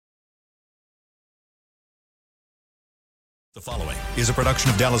The following is a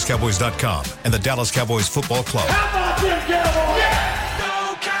production of DallasCowboys.com and the Dallas Cowboys Football Club. How about them Cowboys? Yeah!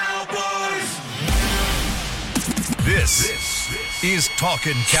 Go Cowboys! This is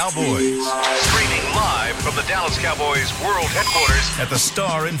Talkin Cowboys. Streaming live from the Dallas Cowboys World Headquarters at the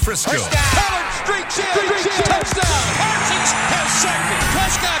Star in Frisco. Pollard streaks in. Touchdown. Parsons has sacked it.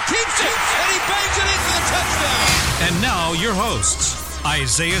 Prescott keeps it, and he bangs it in for the touchdown. And now your hosts,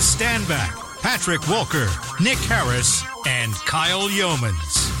 Isaiah Stanback, Patrick Walker, Nick Harris, and Kyle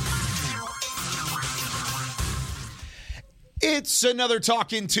Yeomans. It's another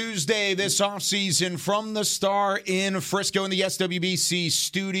Talkin' Tuesday this offseason from the Star in Frisco in the SWBC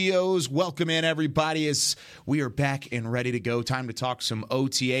studios. Welcome in, everybody, as we are back and ready to go. Time to talk some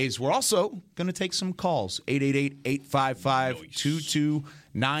OTAs. We're also going to take some calls,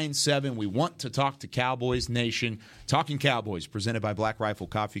 888-855-2297. We want to talk to Cowboys Nation. Talking Cowboys, presented by Black Rifle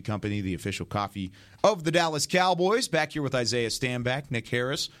Coffee Company, the official coffee of the Dallas Cowboys. Back here with Isaiah Stanback, Nick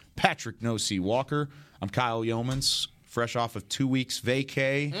Harris, Patrick No C. Walker. I'm Kyle Yeomans. Fresh off of 2 weeks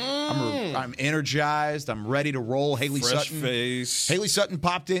vacay. I'm energized. I'm ready to roll. Haley Sutton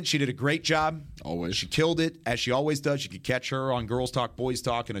popped in. She did a great job. Always. She killed it, as she always does. You could catch her on Girls Talk, Boys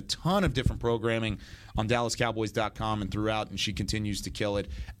Talk, and a ton of different programming on DallasCowboys.com and throughout, and she continues to kill it,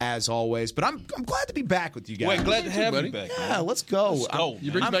 as always. But I'm glad to be back with you guys. Wait, glad to have you back. Yeah, let's go. Let's go.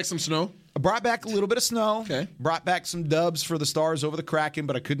 You bring back some snow? I brought back a little bit of snow. Okay. Brought back some dubs for the Stars over the Kraken,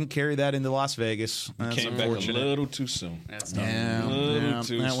 but I couldn't carry that into Las Vegas. That's Came back a little too soon.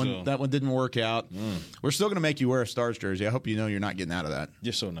 That one didn't work out. We're still going to make you wear a Stars jersey. I hope you know you're not getting out of that.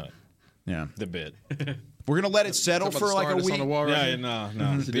 You're so not. Yeah. The bed. We're going to let it settle for like a week. No.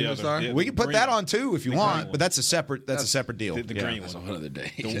 We can put that on too if you want, but that's a separate deal. The green one. That's another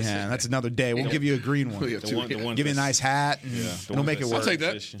day. Yeah, that's another day. We'll give you a green one. Give you a nice hat. We'll make it work.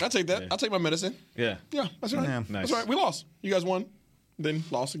 I'll take that. I'll take my medicine. Yeah. Yeah, that's right. Yeah. Nice. That's right. We lost. You guys won. Then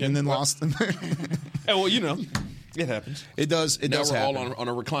lost again. And then lost. Well, you know. It happens. It does. It Now does we're happen. all on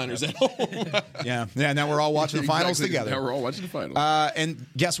our recliners at home. Yeah. Now we're all watching the finals Exactly. together. Now we're all watching the finals. And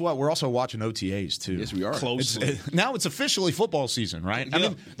guess what? We're also watching OTAs too. Yes, we are. Closely. Now it's officially football season, right? Yeah. I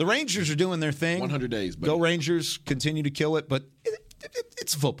mean, the Rangers are doing their thing. 100 days, buddy. Go Rangers! Continue to kill it, but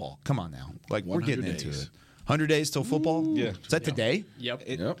it's football. Come on now, like we're getting 100 into days. it. 100 days till football. Yeah. Is that today? Yep.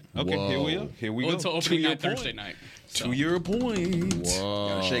 Yep. Okay, Whoa. here we Well, go. until opening night Thursday night. So. 2 year point.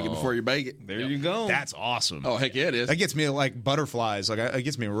 Gotta shake it before you bake it. There you go. That's awesome. Oh, heck yeah, it is. That gets me like butterflies. Like it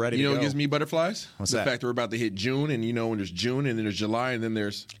gets me ready. You know to what go. gives me butterflies? What's the that? fact that we're about to hit June, and you know when there's June, and then there's July, and then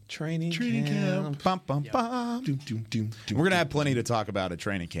there's training camp. Bum, bum, bum. Doom, doom, doom, doom. We're gonna have plenty to talk about at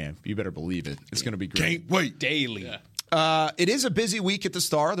training camp. You better believe it. It's gonna be great. Can't wait. daily. Yeah. It is a busy week at the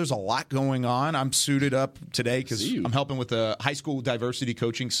Star. There's a lot going on. I'm suited up today because See you. I'm helping with the High School Diversity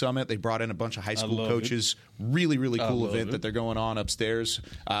Coaching Summit. They brought in a bunch of high school love coaches. Really, really cool love event it. that they're going on upstairs.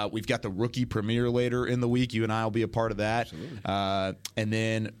 We've got the rookie premiere later in the week. You and I will be a part of that. And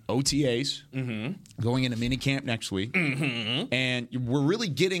then OTAs going into minicamp next week. And we're really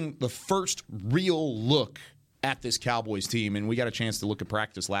getting the first real look at this Cowboys team, and we got a chance to look at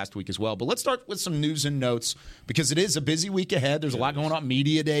practice last week as well. But let's start with some news and notes because it is a busy week ahead. There's a lot going on.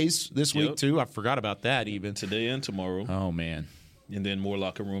 Media days this week, too. I forgot about that even. Today and tomorrow. Oh, man. And then more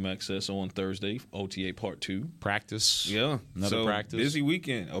locker room access on Thursday, OTA Part 2. Practice. Yeah. Another practice. Busy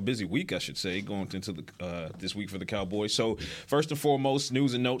weekend, or busy week, I should say, going into the this week for the Cowboys. So first and foremost,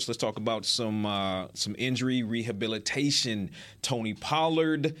 news and notes. Let's talk about some injury rehabilitation. Tony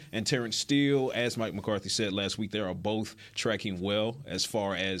Pollard and Terrence Steele, as Mike McCarthy said last week, they are both tracking well as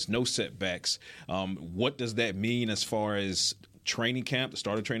far as no setbacks. What does that mean as far as training camp, the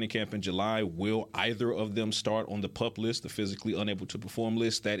start of training camp in July? Will either of them start on the PUP list, the physically unable to perform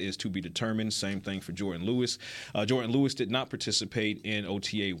list? That is to be determined. Same thing for Jordan Lewis. Jordan Lewis did not participate in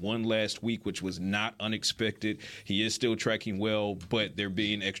OTA 1 last week, which was not unexpected. He is still tracking well, but they're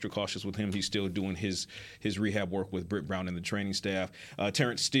being extra cautious with him. He's still doing his rehab work with Britt Brown and the training staff.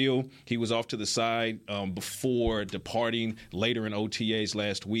 Terrence Steele, he was off to the side before departing later in OTAs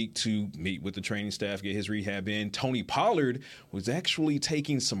last week to meet with the training staff, get his rehab in. Tony Pollard was actually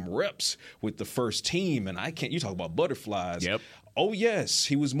taking some reps with the first team, and you talk about butterflies. Yep. Oh, yes,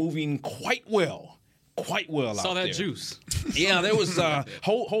 he was moving quite well Saw out that there. juice. Yeah, there was a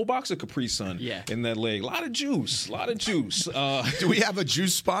whole box of Capri Sun Yeah. in that leg. A lot of juice. Do we have a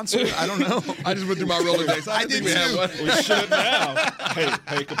juice sponsor? I don't know. I just went through my Rolodex. I didn't think we had one. We should now.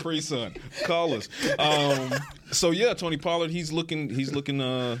 Hey, Capri Sun, call us. So yeah, Tony Pollard, he's looking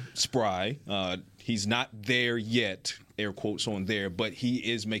spry. He's not there yet air quotes on there, but he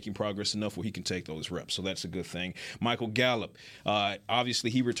is making progress enough where he can take those reps. So that's a good thing. Michael Gallup, obviously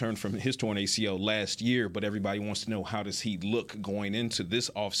he returned from his torn ACL last year, but everybody wants to know, how does he look going into this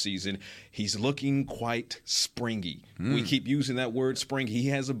offseason? He's looking quite springy. We keep using that word springy. He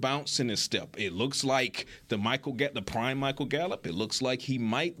has a bounce in his step. It looks like the prime Michael Gallup. It looks like he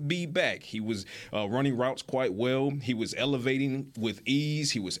might be back. He was running routes quite well. He was elevating with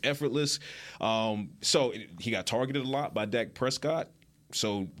ease. He was effortless. So he got targeted a lot by Dak Prescott.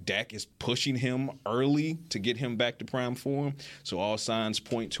 So Dak is pushing him early to get him back to prime form. So all signs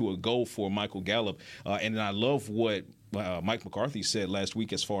point to a go for Michael Gallup. And I love what Mike McCarthy said last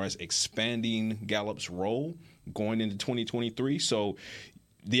week as far as expanding Gallup's role going into 2023. So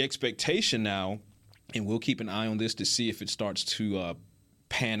the expectation now, and we'll keep an eye on this to see if it starts to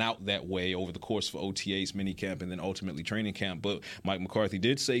pan out that way over the course of OTA's minicamp and then ultimately training camp. But Mike McCarthy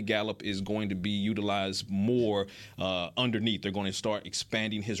did say Gallup is going to be utilized more underneath. They're going to start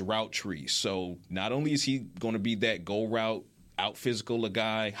expanding his route tree. So not only is he going to be that go route, out physical a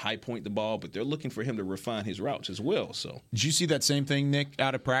guy, high point the ball, but they're looking for him to refine his routes as well. So did you see that same thing, Nick,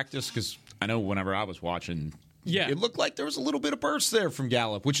 out of practice? Because I know whenever I was watching, it looked like there was a little bit of burst there from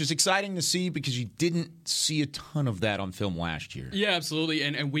Gallup, which is exciting to see because you didn't see a ton of that on film last year. Yeah, absolutely.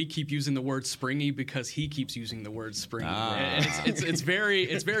 And we keep using the word springy because he keeps using the word springy. And it's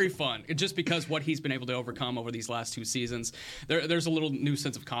very fun. Just because what he's been able to overcome over these last 2 seasons, there's a little new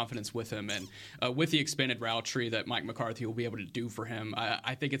sense of confidence with him. And with the expanded route tree that Mike McCarthy will be able to do for him,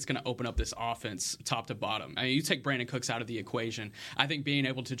 I think it's going to open up this offense top to bottom. I mean, you take Brandon Cooks out of the equation, I think being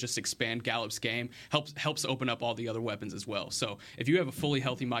able to just expand Gallup's game helps open up all the other weapons as well. So if you have a fully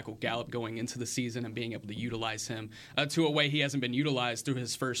healthy Michael Gallup going into the season and being able to utilize him to a way he hasn't been utilized through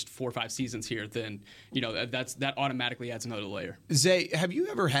his first 4 or 5 seasons here, then that automatically adds another layer. Zay, have you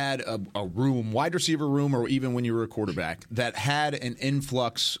ever had a room, wide receiver room, or even when you were a quarterback, that had an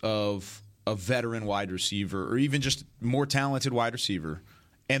influx of a veteran wide receiver or even just more talented wide receiver,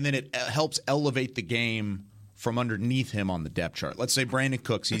 and then it helps elevate the game from underneath him on the depth chart? Let's say Brandon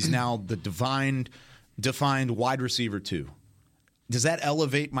Cooks, he's now the defined wide receiver 2. Does that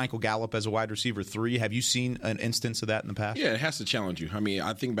elevate Michael Gallup as a wide receiver 3? Have you seen an instance of that in the past? Yeah, it has to challenge you. I mean,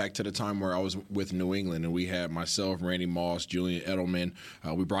 I think back to the time where I was with New England and we had myself, Randy Moss, Julian Edelman.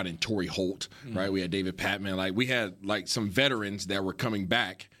 We brought in Torrey Holt, right? We had David Patman. Like, we had some veterans that were coming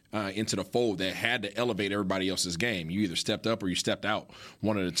back into the fold that had to elevate everybody else's game. You either stepped up or you stepped out,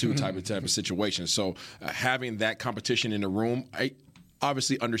 one of the two type of situation. So having that competition in the room,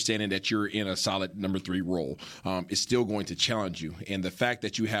 obviously understanding that you're in a solid number 3 role is still going to challenge you. And the fact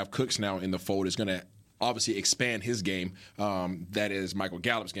that you have Cooks now in the fold is going to obviously expand his game, that is Michael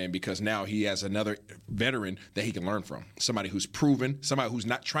Gallup's game, because now he has another veteran that he can learn from. Somebody who's proven, somebody who's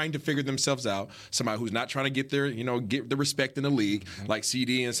not trying to figure themselves out, somebody who's not trying to get the respect in the league, like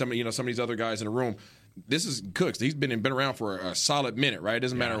CD and some of these other guys in the room. This is Cooks. He's been around for a solid minute, right? It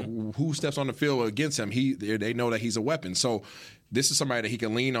doesn't matter who steps on the field against him. They know that he's a weapon. So this is somebody that he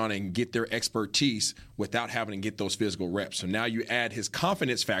can lean on and get their expertise without having to get those physical reps. So now you add his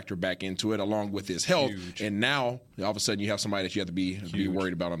confidence factor back into it along with his health. Huge. And now all of a sudden you have somebody that you have to be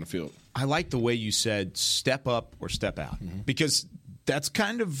worried about on the field. I like the way you said step up or step out, because that's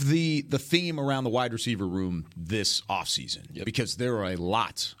kind of the theme around the wide receiver room this offseason, because there are a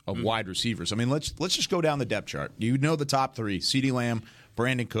lot of wide receivers. I mean, let's just go down the depth chart. You know the top 3, CeeDee Lamb,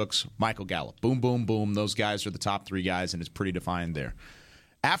 Brandon Cooks, Michael Gallup. Boom, boom, boom. Those guys are the top 3 guys, and it's pretty defined there.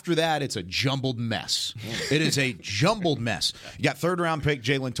 After that, it's a jumbled mess. It is a jumbled mess. You got 3rd-round pick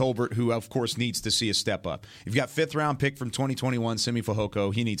Jalen Tolbert, who, of course, needs to see a step up. You've got 5th-round pick from 2021, Simi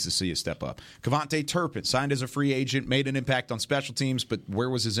Fehoko. He needs to see a step up. Kevontae Turpin, signed as a free agent, made an impact on special teams, but where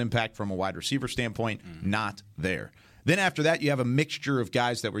was his impact from a wide receiver standpoint? Not there. Then after that, you have a mixture of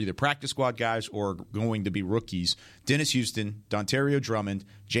guys that were either practice squad guys or going to be rookies. Dennis Houston, Dontario Drummond,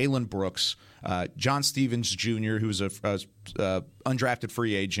 Jalen Brooks, John Stevens Jr., who's a undrafted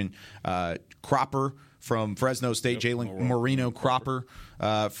free agent, Cropper from Fresno State, Jalen Moreno Cropper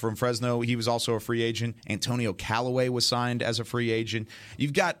from Fresno. He was also a free agent. Antonio Callaway was signed as a free agent.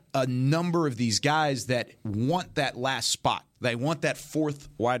 You've got a number of these guys that want that last spot. They want that 4th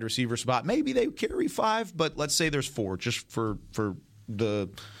wide receiver spot. Maybe they carry 5, but let's say there's 4 just for the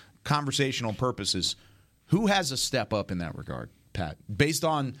conversational purposes. Who has a step up in that regard, Pat? Based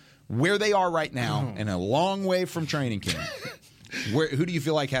on where they are right now and a long way from training camp, who do you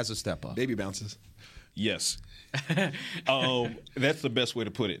feel like has a step up? Baby bounces. Yes. That's the best way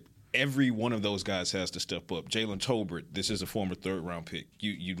to put it. Every one of those guys has to step up. Jalen Tolbert, this is a former 3rd-round pick.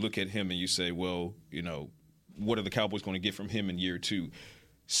 You look at him and you say, well, what are the Cowboys going to get from him in year 2?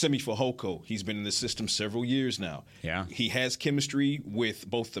 Semi Fehoko, he's been in the system several years now. Yeah. He has chemistry with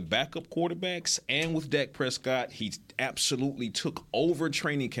both the backup quarterbacks and with Dak Prescott. He absolutely took over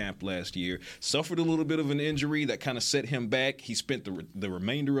training camp last year, suffered a little bit of an injury that kind of set him back. He spent the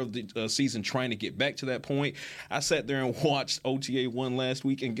remainder of the season trying to get back to that point. I sat there and watched OTA 1 last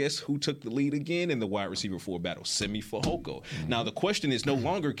week, and guess who took the lead again in the wide receiver 4 battle? Semi Fehoko. Now, the question is no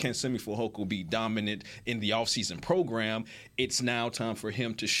longer can Semi Fehoko be dominant in the offseason program. It's now time for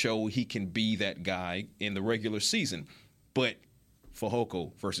him to show he can be that guy in the regular season. But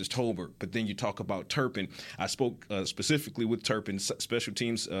Fehoko versus Tolbert. But then you talk about Turpin. I spoke specifically with Turpin, special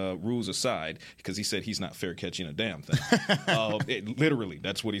teams rules aside, because he said he's not fair catching a damn thing. Literally,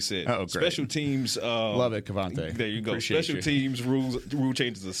 that's what he said. Oh, great. Special teams. Love it, Cavante. There you go. Appreciate Special you. teams rule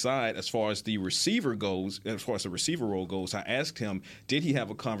changes aside, as far as the receiver goes, as far as the receiver role goes, I asked him, did he have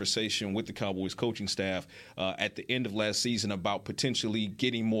a conversation with the Cowboys coaching staff at the end of last season about potentially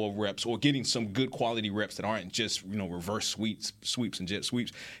getting more reps or getting some good quality reps that aren't just reverse sweeps and jet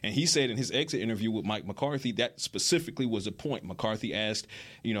sweeps. And he said in his exit interview with Mike McCarthy that specifically was a point. McCarthy asked,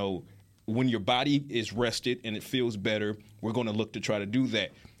 when your body is rested and it feels better, we're going to look to try to do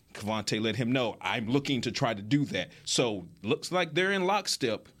that. Cavante let him know, I'm looking to try to do that. So looks like they're in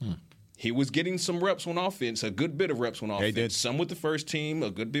lockstep. He was getting some reps on offense, a good bit of reps on offense. He did. Some with the first team,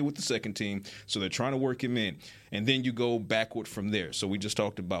 a good bit with the second team. So they're trying to work him in. And then you go backward from there. So we just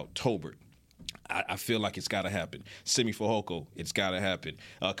talked about Tolbert. I feel like it's got to happen. Semi Fehoko, it's got to happen.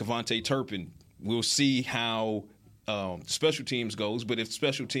 Cavante Turpin, we'll see how special teams goes, but if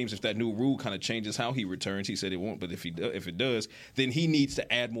that new rule kind of changes how he returns, he said it won't, but if it does, then he needs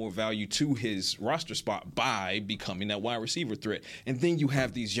to add more value to his roster spot by becoming that wide receiver threat. And then you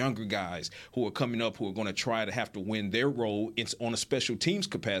have these younger guys who are coming up who are going to try to have to win their role on a special teams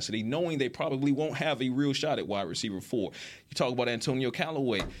capacity, knowing they probably won't have a real shot at wide receiver 4. You talk about Antonio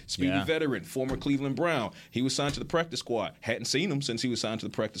Callaway, speedy veteran, former Cleveland Brown. He was signed to the practice squad. Hadn't seen him since he was signed to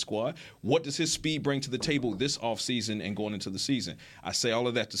the practice squad. What does his speed bring to the table this offseason and going into the season? I say all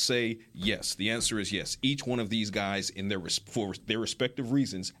of that to say yes. The answer is yes. Each one of these guys, for their respective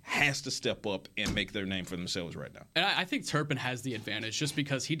reasons, has to step up and make their name for themselves right now. And I think Turpin has the advantage just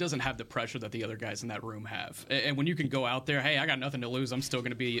because he doesn't have the pressure that the other guys in that room have. And when you can go out there, hey, I got nothing to lose. I'm still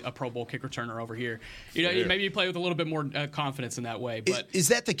going to be a Pro Bowl kick returner over here. Maybe you play with a little bit more confidence in that way. But is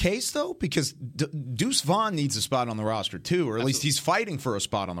that the case, though? Because Deuce Vaughn needs a spot on the roster, too, or at least he's fighting for a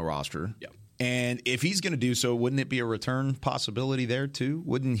spot on the roster. Yeah. And if he's going to do so, wouldn't it be a return possibility there, too?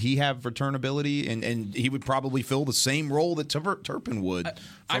 Wouldn't he have returnability? And he would probably fill the same role that Turpin would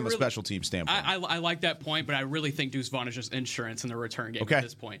from a special team standpoint. I like that point, but I really think Deuce Vaughn is just insurance in the return game Okay. at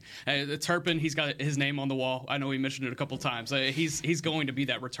this point. Turpin, he's got his name on the wall. I know he mentioned it a couple times. He's going to be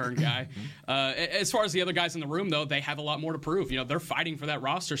that return guy. As far as the other guys in the room, though, they have a lot more to prove. They're fighting for that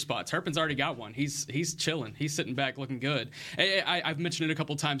roster spot. Turpin's already got one. He's chilling. He's sitting back looking good. I've mentioned it a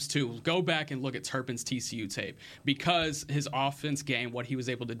couple times, too. Go back and look at Turpin's TCU tape, because his offense game, what he was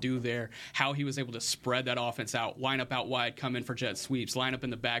able to do there, how he was able to spread that offense out, line up out wide, come in for jet sweeps, line up in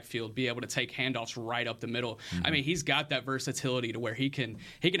the backfield, be able to take handoffs right up the middle. I mean, he's got that versatility to where he can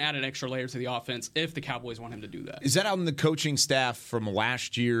add an extra layer to the offense if the Cowboys want him to do that. Is that on the coaching staff from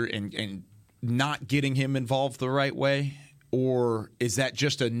last year and not getting him involved the right way? Or is that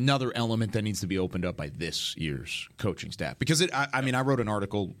just another element that needs to be opened up by this year's coaching staff? Because I wrote an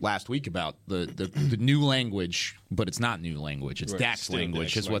article last week about the new language, but it's not new language. It's Dak's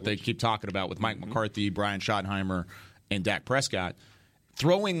language, is what they keep talking about with Mike McCarthy, Brian Schottenheimer, and Dak Prescott.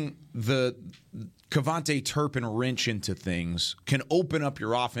 Throwing the Cavante Turpin wrench into things can open up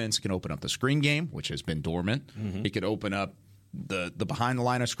your offense, can open up the screen game, which has been dormant. It could open up the behind the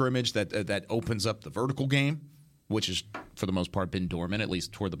line of scrimmage that opens up the vertical game, which has, for the most part, been dormant. At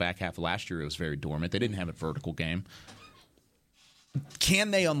least toward the back half of last year, it was very dormant. They didn't have a vertical game.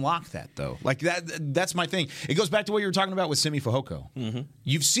 Can they unlock that, though? Like, that's my thing. It goes back to what you were talking about with Semi Fehoko.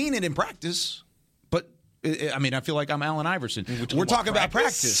 You've seen it in practice, but, I feel like I'm Allen Iverson. We're talking about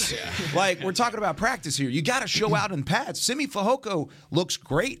practice. Like, we're talking about practice here. You got to show out in pads. Semi Fehoko looks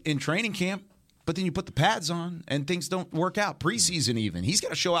great in training camp, but then you put the pads on and things don't work out. Preseason even. He's got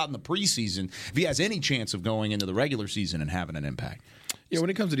to show out in the preseason if he has any chance of going into the regular season and having an impact. Yeah, when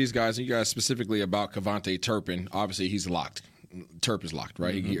it comes to these guys, and you guys specifically about Cavante Turpin, obviously he's locked. Turp is locked,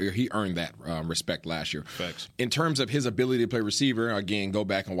 right? He earned that respect last year. Facts. In terms of his ability to play receiver, again, go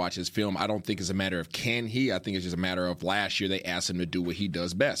back and watch his film. I don't think it's a matter of can he. I think it's just a matter of last year they asked him to do what he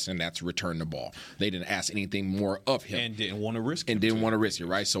does best, and that's return the ball. They didn't ask anything more of him. And didn't want to risk it. And didn't want to risk it,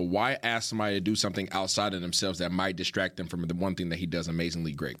 right? So why ask somebody to do something outside of themselves that might distract them from the one thing that he does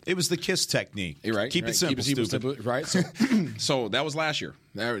amazingly great? It was the KISS technique. Right? Keep it simple, Keep it stupid. right? So that was last year.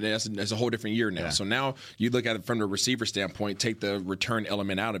 That's a whole different year now. Yeah. So now you look at it from the receiver standpoint, take the return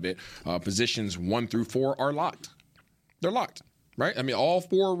element out of it. Positions 1 through 4 are locked. They're locked, right? I mean, all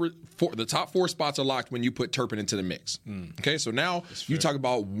the top 4 spots are locked when you put Turpin into the mix. Okay, so now you talk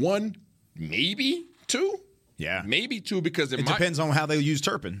about 1, maybe 2. Yeah. Maybe 2 because It depends on how they use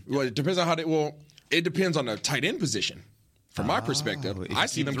Turpin. Well, it depends on how they. Well, it depends on the tight end position. From my perspective, I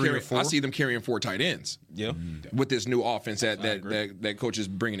see them 3 or 4? I see them carrying 4 tight ends. Yeah. With this new offense that coach is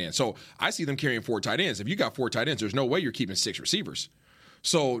bringing in, so I see them carrying 4 tight ends. If you got 4 tight ends, there's no way you're keeping 6 receivers.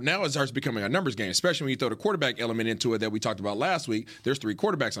 So now it starts becoming a numbers game, especially when you throw the quarterback element into it that we talked about last week. There's 3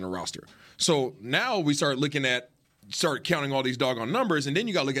 quarterbacks on the roster. So now we start counting all these doggone numbers, and then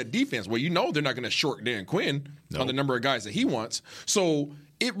you got to look at defense. Well, they're not going to short Dan Quinn on the number of guys that he wants. So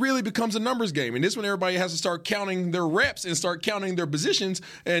it really becomes a numbers game, and this one everybody has to start counting their reps and start counting their positions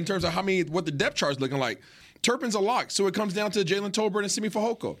in terms of what the depth chart is looking like. Turpin's a lock, so it comes down to Jalen Tolbert and Simi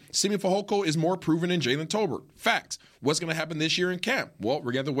Fehoko. Simi Fehoko is more proven than Jalen Tolbert. Facts. What's going to happen this year in camp? Well,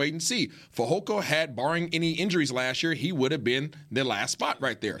 we're going to wait and see. Fehoko had, barring any injuries last year, he would have been the last spot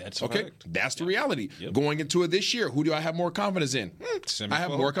right there. That's okay. Correct. That's the reality. Yep. Going into it this year, who do I have more confidence in? I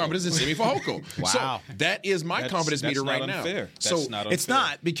have more confidence in Simi Fehoko. Wow. So that is my confidence meter right now. That's not unfair. It's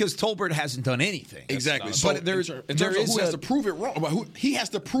not because Tolbert hasn't done anything. Exactly. So, but in terms of who has to prove it wrong, he has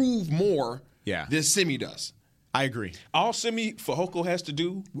to prove more than Simi does. I agree. All Simi Fehoko has to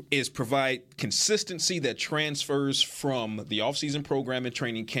do is provide consistency that transfers from the offseason program and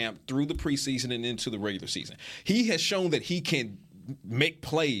training camp through the preseason and into the regular season. He has shown that he can make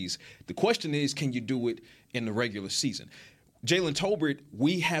plays. The question is, can you do it in the regular season? Jalen Tolbert,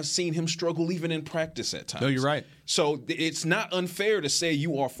 we have seen him struggle even in practice at times. No, you're right. So it's not unfair to say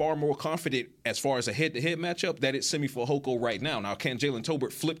you are far more confident as far as a head-to-head matchup that it's Simi Fehoko right now. Now, can Jalen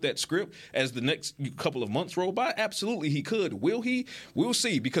Tolbert flip that script as the next couple of months roll by? Absolutely, he could. Will he? We'll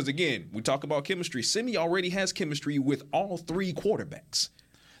see. Because, again, we talk about chemistry. Simi already has chemistry with all 3 quarterbacks.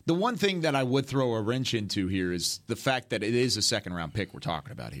 The one thing that I would throw a wrench into here is the fact that it is a second-round pick we're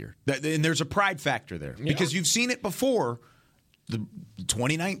talking about here. And there's a pride factor there. Because you've seen it before.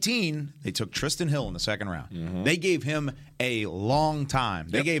 2019, they took Tristan Hill in the second round. Mm-hmm. They gave him a long time.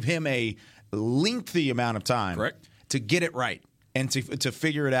 They gave him a lengthy amount of time to get it right and to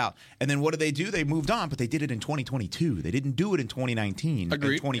figure it out. And then what did they do? They moved on, but they did it in 2022. They didn't do it in 2019.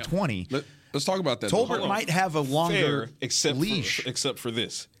 Agreed. In 2020. Let's talk about that. Tolbert might have a longer leash. Except for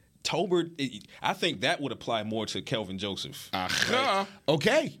this. Tolbert, I think that would apply more to Kelvin Joseph. Right?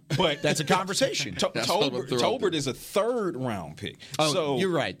 Okay, but that's a conversation. Tolbert is a 3rd-round pick. Oh, so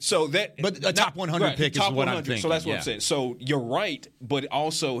you're right. So that, but a top 100 pick is what I'm thinking. So that's what I'm saying. So you're right, but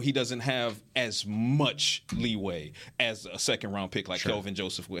also he doesn't have as much leeway as a 2nd-round pick like Kelvin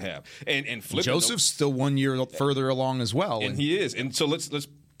Joseph would have. And Joseph's still 1 year further along as well, and he is. And so let's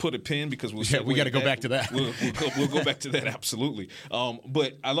put a pin because we got to go back to that. We'll go back to that, absolutely.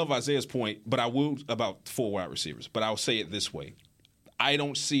 But I love Isaiah's point, but I will about 4 wide receivers. But I'll say it this way. I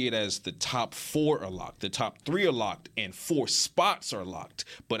don't see it as the top 4 are locked. The top 3 are locked and 4 spots are locked.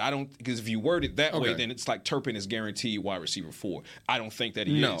 But I don't, because if you word it that way, then it's like Turpin is guaranteed wide receiver 4. I don't think that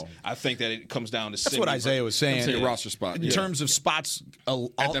he is. I think that it comes down to that's what Isaiah was saying. Roster spot. In terms of spots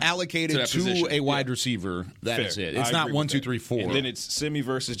allocated to a wide receiver, that is it. It's not 1, 2, 3, 4. And then it's Simi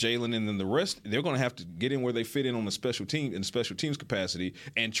versus Jalen, and then the rest, they're going to have to get in where they fit in on the special team, in special teams capacity,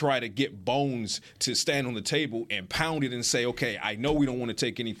 and try to get bones to stand on the table and pound it and say, okay, I know we don't want to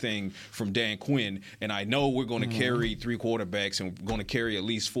take anything from Dan Quinn, and I know we're going to carry 3 quarterbacks and we're going to carry at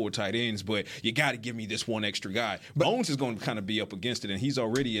least 4 tight ends, but you got to give me this one extra guy. Bones is going to kind of be up against it, and he's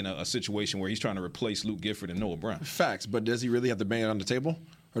already in a situation where he's trying to replace Luke Gifford and Noah Brown. Facts, but does he really have to bang it on the table?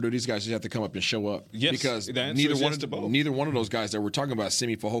 Or do these guys just have to come up and show up? Yes, because neither one of those guys that we're talking about,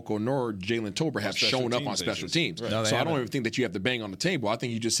 Simi Fehoko nor Jalen Tolbert, have shown up on special teams. Right. No, so I don't even think that you have to bang on the table. I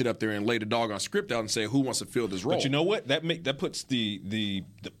think you just sit up there and lay the dog on script out and say who wants to fill this role. But you know what? That puts the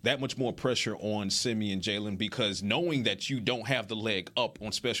that much more pressure on Simi and Jalen, because knowing that you don't have the leg up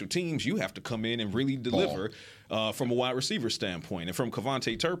on special teams, you have to come in and really deliver. From a wide receiver standpoint, and from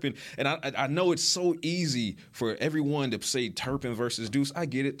Kevontae Turpin. And I know it's so easy for everyone to say Turpin versus Deuce. I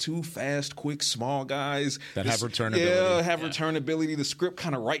get it. 2 fast, quick, small guys. That have returnability. Yeah, returnability. The script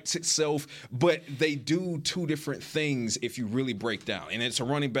kind of writes itself, but they do 2 different things if you really break down. And it's a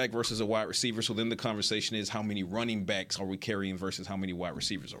running back versus a wide receiver. So then the conversation is, how many running backs are we carrying versus how many wide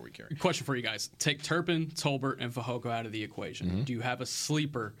receivers are we carrying? Question for you guys. Take Turpin, Tolbert, and Fehoko out of the equation. Mm-hmm. Do you have a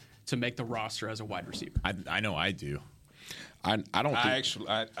sleeper to make the roster as a wide receiver? I know I do. I don't think.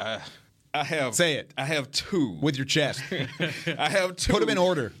 I have. Say it. I have 2. With your chest. I have 2. Put them in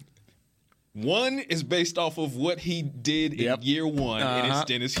order. One is based off of what he did in year one, and it's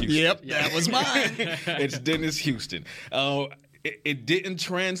Dennis Houston. Yep, that was mine. It's Dennis Houston. It didn't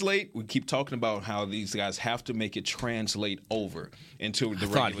translate. We keep talking about how these guys have to make it translate over into the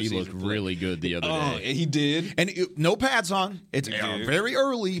regular season. I thought he looked really good the other day. He did. And no pads on. It's very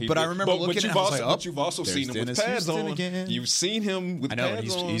early, but I remember looking at him. But you've also seen him with pads on. Again. You've seen him with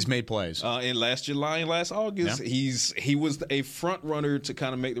pads on. He's made plays. In last July and last August, he was a front runner to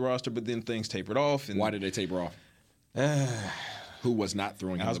kind of make the roster, but then things tapered off. And why did they taper off? Who was not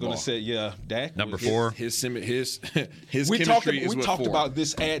throwing him the ball? I was going to say, Dak. Number 4. His chemistry is we talked 4. about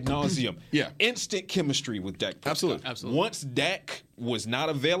this ad nauseum. Yeah. Instant chemistry with Dak Prescott. Absolutely. Once Dak was not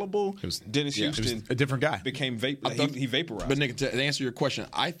available, Dennis Houston a different guy. Became he vaporized. But Nick, to answer your question,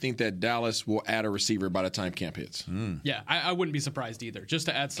 I think that Dallas will add a receiver by the time camp hits. Yeah, I wouldn't be surprised either. Just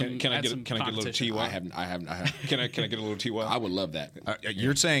to add some. Can I get a little TY? I haven't. Can I get a little TY? I would love that.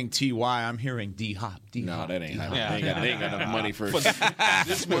 You're saying TY. I'm hearing D Hop. No, that ain't happening. They ain't got enough money for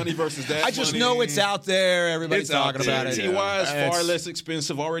this money versus that. I just know it's out there. Everybody's talking about it. TY is far less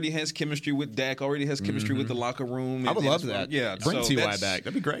expensive. Already has chemistry with Dak. Already has chemistry with the locker room. I would love that. Yeah, bring TY back.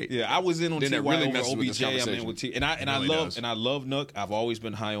 That'd be great. Yeah, I was in on TY really over OBJ. I'm in with T, and I love Nook. I've always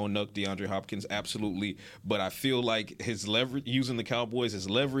been high on Nook, DeAndre Hopkins, absolutely. But I feel like his leverage using the Cowboys is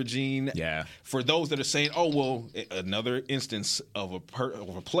leveraging. Yeah. For those that are saying, oh well, another instance of a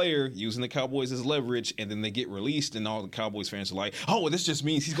player using the Cowboys as leverage, and then they get released, and all the Cowboys fans are like, oh, well, this just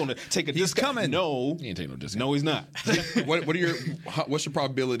means he's going to take a discount. Coming. No, he ain't taking no discount. No, he's not. What's your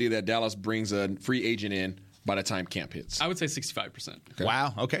probability that Dallas brings a free agent in by the time camp hits? I would say 65%. Okay.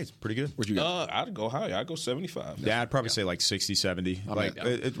 Wow. Okay. It's pretty good. What you got? I'd go higher. I'd go 75. Yeah, I'd probably say like 60, 70.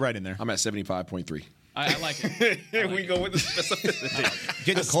 It's right in there. I'm at 75.3. I like it. We go with the specificity.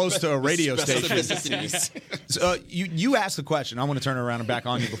 Getting close to a radio station. So, you asked the question. I want to turn it around and back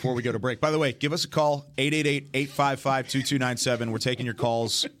on you before we go to break. By the way, give us a call, 888-855-2297. We're taking your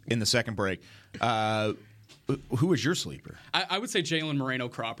calls in the second break. Who is your sleeper? I would say Jalen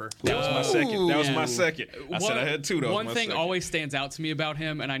Moreno-Cropper. That was my second. I said I had two. One thing always stands out to me about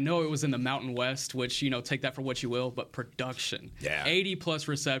him, and I know it was in the Mountain West, which, take that for what you will, but production. Yeah. 80-plus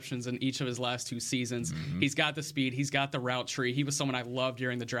receptions in each of his last 2 seasons. Mm-hmm. He's got the speed. He's got the route tree. He was someone I loved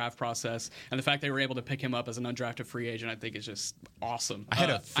during the draft process, and the fact they were able to pick him up as an undrafted free agent, I think is just awesome. I had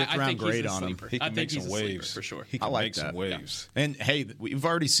a fifth-round grade on him. He can make some waves. For sure. He can make some waves. Yeah. And, hey, we've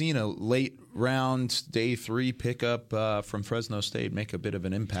already seen a late round day 3 pickup from Fresno State make a bit of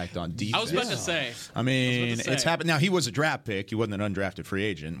an impact on defense. I was about to say. I mean, it's happened. Now, he was a draft pick. He wasn't an undrafted free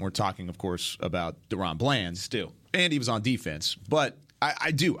agent. We're talking, of course, about DeRon Bland. Still. And he was on defense. But I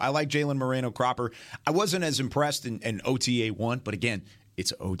do. I like Jalen Moreno-Cropper. I wasn't as impressed in OTA 1, but again,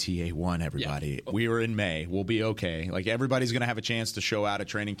 it's OTA 1, everybody. Yeah. We were in May. We'll be okay. Like, everybody's going to have a chance to show out at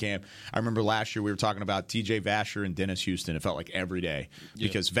training camp. I remember last year we were talking about TJ Vasher and Dennis Houston. It felt like every day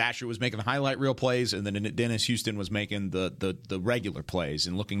because Vasher was making the highlight reel plays, and then Dennis Houston was making the regular plays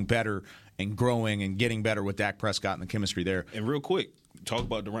and looking better and growing and getting better with Dak Prescott and the chemistry there. And real quick, talk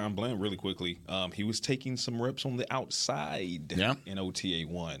about DeRon Bland really quickly. He was taking some reps on the outside in OTA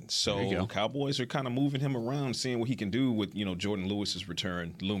 1. So Cowboys are kind of moving him around, seeing what he can do with, Jordan Lewis's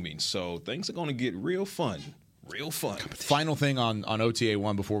return looming. So things are going to get real fun. Real fun. Final thing on OTA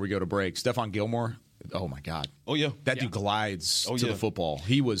 1 before we go to break. Stephon Gilmore. Oh, my God. Oh, yeah. That dude glides to the football.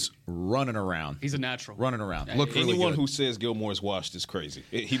 He was running around. He's a natural. Running around. Yeah, Looked really anyone good. who says Gilmore is washed is crazy.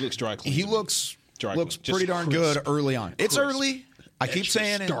 He looks dry clean. He looks pretty darn good early on. It's early. I keep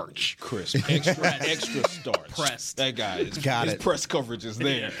saying starch. Crisp. Extra starch. Pressed. That guy is got his it. Press coverage is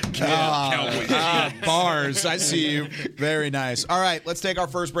there. Bars. I see you. Very nice. All right, let's take our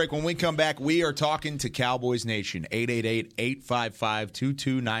first break. When we come back, we are talking to Cowboys Nation.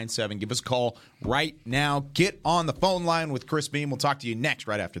 888-855-2297. Give us a call right now. Get on the phone line with Chris Beam. We'll talk to you next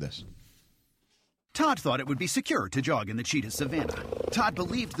right after this. Todd thought it would be secure to jog in the cheetah savanna. Todd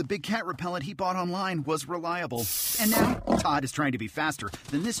believed the big cat repellent he bought online was reliable. And now, Todd is trying to be faster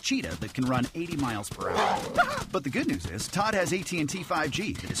than this cheetah that can run 80 miles per hour. But the good news is, Todd has AT&T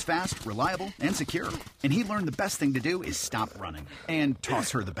 5G that is fast, reliable, and secure. And he learned the best thing to do is stop running and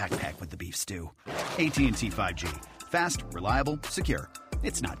toss her the backpack with the beef stew. AT&T 5G. Fast, reliable, secure.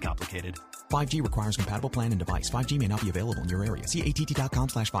 It's not complicated. 5G requires compatible plan and device. 5G may not be available in your area. See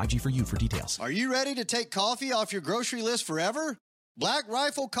att.com/5G for you for details. Are you ready to take coffee off your grocery list forever? Black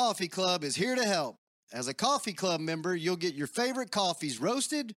Rifle Coffee Club is here to help. As a coffee club member, you'll get your favorite coffees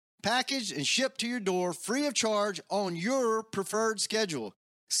roasted, packaged, and shipped to your door free of charge on your preferred schedule.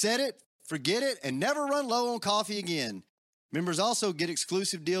 Set it, forget it, and never run low on coffee again. Members also get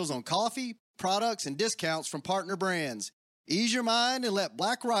exclusive deals on coffee, products, and discounts from partner brands. Ease your mind and let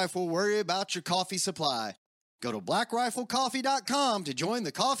Black Rifle worry about your coffee supply. Go to blackriflecoffee.com to join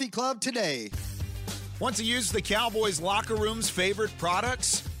the coffee club today. Want to use the Cowboys locker room's favorite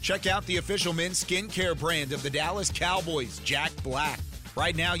products? Check out the official men's skincare brand of the Dallas Cowboys, Jack Black.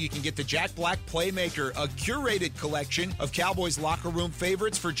 Right now, you can get the Jack Black Playmaker, a curated collection of Cowboys locker room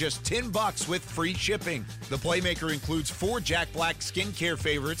favorites for just $10 with free shipping. The Playmaker includes 4 Jack Black skincare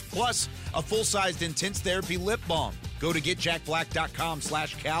favorites, plus a full-sized intense therapy lip balm. Go to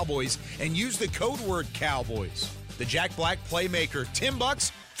getjackblack.com/Cowboys and use the code word Cowboys. The Jack Black Playmaker,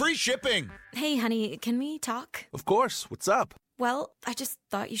 $10, free shipping. Hey, honey, can we talk? Of course. What's up? Well, I just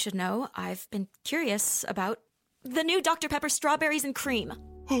thought you should know I've been curious about the new Dr. Pepper Strawberries and Cream.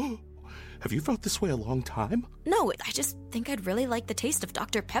 Have you felt this way a long time? No, I just think I'd really like the taste of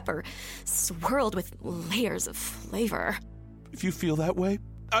Dr. Pepper, swirled with layers of flavor. If you feel that way,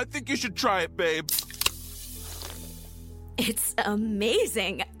 I think you should try it, babe. It's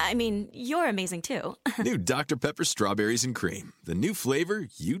amazing. I mean, you're amazing, too. New Dr. Pepper Strawberries and Cream. The new flavor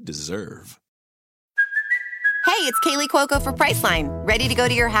you deserve. Hey, it's Kaylee Cuoco for Priceline. Ready to go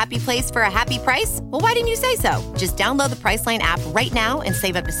to your happy place for a happy price? Well, why didn't you say so? Just download the Priceline app right now and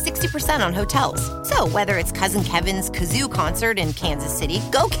save up to 60% on hotels. So whether it's Cousin Kevin's Kazoo Concert in Kansas City,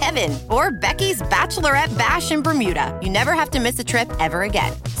 go Kevin, or Becky's Bachelorette Bash in Bermuda, you never have to miss a trip ever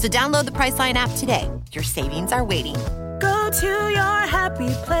again. So download the Priceline app today. Your savings are waiting. Go to your happy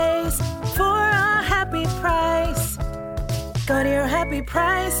place for a happy price. Go to your happy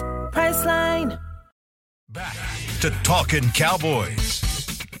price, Priceline. Back to Talkin Cowboys.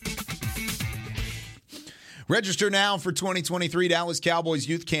 Register now for 2023 Dallas Cowboys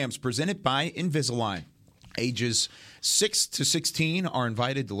youth camps presented by Invisalign. Ages 6 to 16 are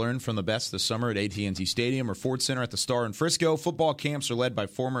invited to learn from the best this summer at AT&T Stadium or Ford Center at the Star in Frisco. Football camps are led by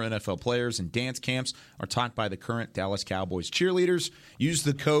former NFL players, and dance camps are taught by the current Dallas Cowboys cheerleaders. Use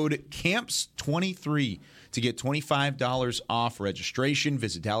the code CAMPS23 to get $25 off registration.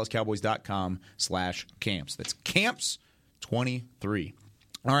 Visit DallasCowboys.com/camps. That's CAMPS23.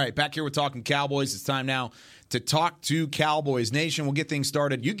 All right, back here with Talking Cowboys. It's time now to talk to Cowboys Nation. We'll get things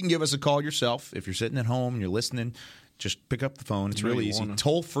started. You can give us a call yourself. If you're sitting at home and you're listening, just pick up the phone. It's really easy.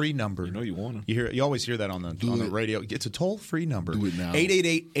 Toll-free number. You know you want to. You always hear that on the radio. It's a toll-free number. Do it now.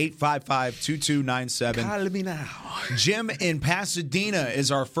 888-855-2297. Call me now. Jim in Pasadena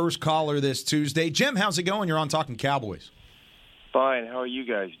is our first caller this Tuesday. Jim, how's it going? You're on Talking Cowboys. Fine. How are you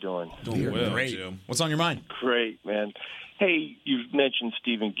guys doing? Doing well, great. Jim. What's on your mind? Great, man. Hey, you mentioned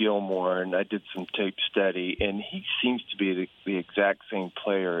Stephen Gilmore, and I did some tape study, and he seems to be the exact same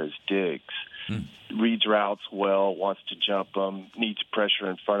player as Diggs. Reads routes well, wants to jump them, needs pressure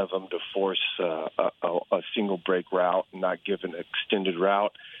in front of him to force a single break route and not give an extended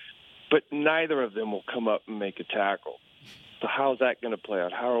route. But neither of them will come up and make a tackle. So how's that going to play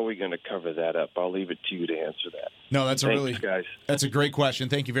out? How are we going to cover that up? I'll leave it to you to answer that. No, that's Thanks, guys. That's a great question.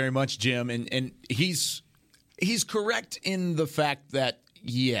 Thank you very much, Jim. And he's correct in the fact that,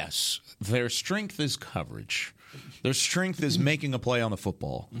 yes, their strength is coverage. Their strength is making a play on the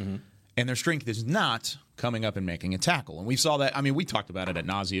football. Mm-hmm. And their strength is not coming up and making a tackle. And we saw that. I mean, we talked about it ad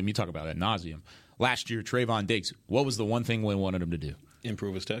nauseum. You talk about it ad nauseum. Last year, Trayvon Diggs, what was the one thing we wanted him to do?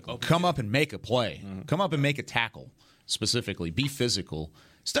 Improve his tackle. Come up and make a play. Mm-hmm. Come up and make a tackle, specifically. Be physical.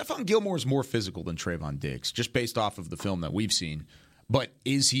 Stephon Gilmore is more physical than Trayvon Diggs, just based off of the film that we've seen. But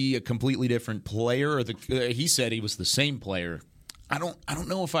is he a completely different player? Or he said he was the same player. I don't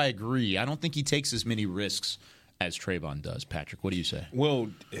know if I agree. I don't think he takes as many risks as Trayvon does. Patrick, what do you say? Well,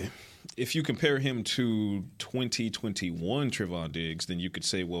 if you compare him to 2021 Trayvon Diggs, then you could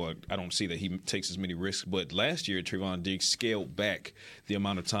say, well, I don't see that he takes as many risks. But last year, Trayvon Diggs scaled back the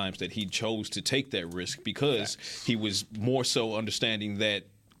amount of times that he chose to take that risk because he was more so understanding that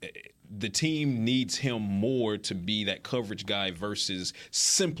the team needs him more to be that coverage guy versus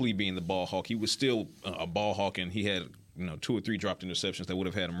simply being the ball hawk. He was still a ball hawk, and he had 2 or 3 dropped interceptions that would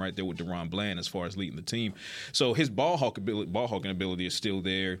have had him right there with Deron Bland as far as leading the team. So his ball hawking ability is still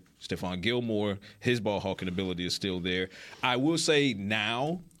there. Stephon Gilmore, his ball hawking ability is still there. I will say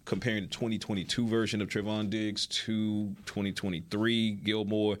now, comparing the 2022 version of Trayvon Diggs to 2023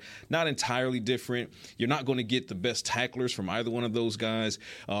 Gilmore, not entirely different. You're not going to get the best tacklers from either one of those guys.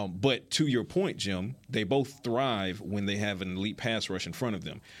 But to your point, Jim, they both thrive when they have an elite pass rush in front of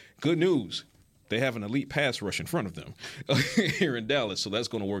them. Good news. They have an elite pass rush in front of them here in Dallas, so that's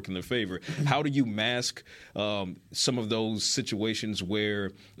going to work in their favor. How do you mask some of those situations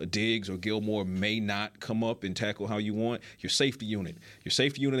where Diggs or Gilmore may not come up and tackle how you want? Your safety unit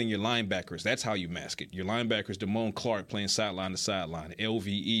and your linebackers, that's how you mask it. Your linebackers, Damone Clark playing sideline to sideline.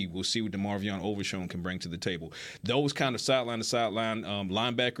 LVE, we'll see what DeMarvion Overshown can bring to the table. Those kind of sideline to sideline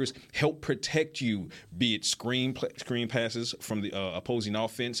linebackers help protect you, be it screen passes from the opposing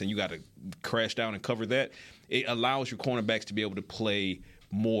offense, and you got to crash down and cover that. It allows your cornerbacks to be able to play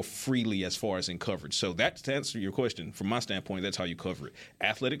more freely as far as in coverage. So that's to answer your question. From my standpoint, that's how you cover it.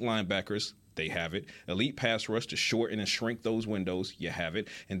 Athletic linebackers, they have it. Elite pass rush to shorten and shrink those windows, you have it.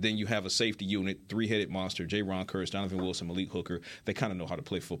 And then you have a safety unit, three-headed monster, Ron Curse, Donovan Wilson, Malik Hooker. They kind of know how to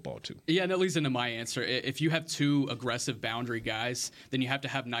play football too. Yeah, and that leads into my answer. If you have two aggressive boundary guys, then you have to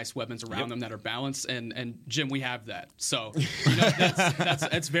have nice weapons around them that are balanced. And Jim, we have that. So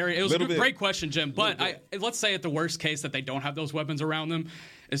that's very. It was a great question, Jim. But let's say at the worst case that they don't have those weapons around them,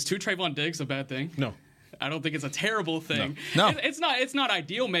 is 2 Trayvon Diggs a bad thing? No. I don't think it's a terrible thing. No. It's not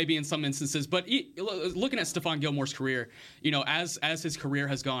ideal maybe in some instances, but looking at Stephon Gilmore's career, as his career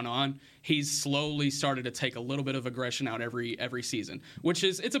has gone on, he's slowly started to take a little bit of aggression out every season, which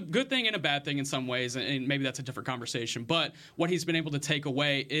it's a good thing and a bad thing in some ways, and maybe that's a different conversation. But what he's been able to take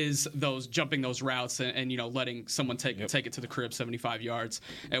away is jumping those routes and letting someone take it to the crib 75 yards.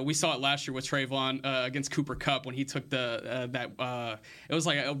 We saw it last year with Trayvon against Cooper Kupp when he took it was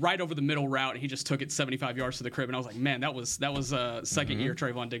like a right over the middle route, and he just took it 75 yards to the crib, and I was like, man, that was second year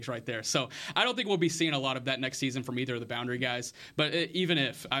Trayvon Diggs right there. So I don't think we'll be seeing a lot of that next season from either of the boundary guys. But even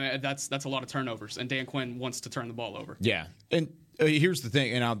if that's a lot of turnovers, and Dan Quinn wants to turn the ball over. Yeah, and here's the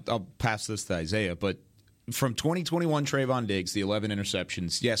thing, and I'll pass this to Isaiah, but from 2021 Trayvon Diggs, the 11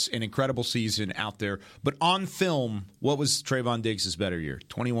 interceptions, yes, an incredible season out there. But on film, what was Trayvon Diggs' better year,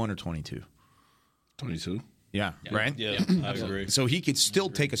 21 or 22? 22. Yeah, right? Yeah, I agree. So he could still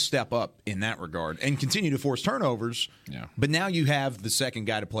take a step up in that regard and continue to force turnovers. Yeah. But now you have the second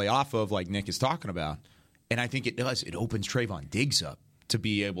guy to play off of, like Nick is talking about. And I think it does. It opens Trayvon Diggs up to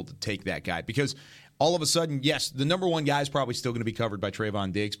be able to take that guy. Because all of a sudden, yes, the number one guy is probably still going to be covered by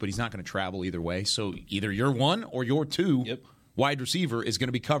Trayvon Diggs, but he's not going to travel either way. So either your one or your two wide receiver is going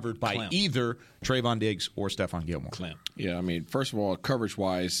to be covered by either Trayvon Diggs or Stephon Gilmore. Yeah, I mean, first of all,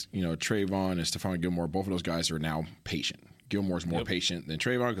 coverage-wise, Trayvon and Stephon Gilmore, both of those guys are now patient. Gilmore's more patient than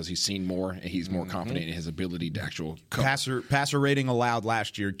Trayvon because he's seen more and he's more confident in his ability to actual cover. Passer rating allowed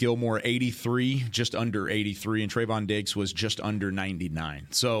last year, Gilmore 83, just under 83, and Trayvon Diggs was just under 99.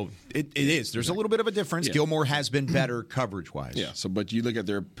 So it is. There's a little bit of a difference. Yeah. Gilmore has been better coverage-wise. Yeah, but you look at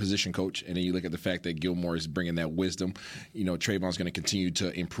their position coach, and then you look at the fact that Gilmore is bringing that wisdom. Trayvon's going to continue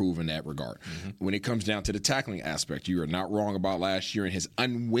to improve in that regard. When it comes down to the tackling aspect, you are not wrong about last year and his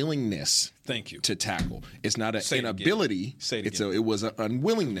unwillingness to tackle. It's not an inability. It was an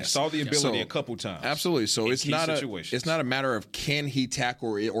unwillingness. Saw the ability a couple times. Absolutely. So it's not a matter of can he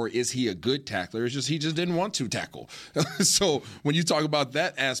tackle or is he a good tackler. It's just he just didn't want to tackle. So when you talk about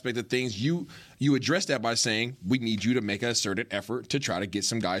that aspect of things, you address that by saying we need you to make a concerted effort to try to get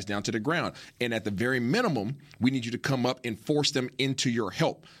some guys down to the ground. And at the very minimum, we need you to come up and force them into your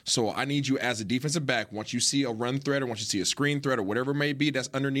help. So I need you as a defensive back, once you see a run threat or once you see a screen threat or whatever it may be that's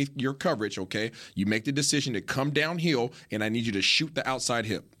underneath your coverage, okay, you make the decision to come downhill, and I need you to shoot the outside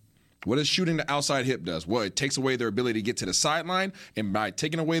hip. What does shooting the outside hip does? Well, it takes away their ability to get to the sideline, and by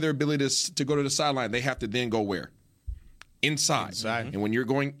taking away their ability to go to the sideline, they have to then go where? Inside. And when you're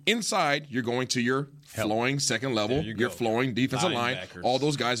going inside, you're going to your flowing second level, your flowing defensive line, all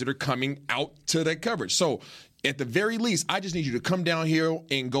those guys that are coming out to that coverage. So at the very least, I just need you to come down here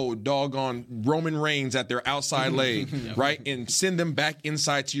and go doggone Roman Reigns at their outside leg, right? And send them back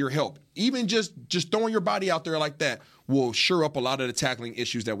inside to your help. Even just throwing your body out there like that will shore up a lot of the tackling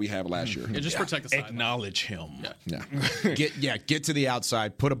issues that we had last year. Just protect the side. Acknowledge him. Get to the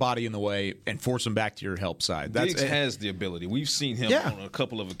outside, put a body in the way, and force him back to your help side. Diggs has the ability. We've seen him on a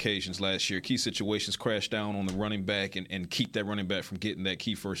couple of occasions last year. Key situations, crash down on the running back and keep that running back from getting that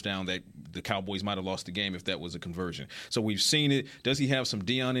key first down that the Cowboys might have lost the game if that was a conversion. So we've seen it. Does he have some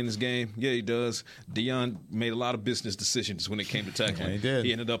Deion in his game? Yeah, he does. Deion made a lot of business decisions when it came to tackling. Yeah, he did.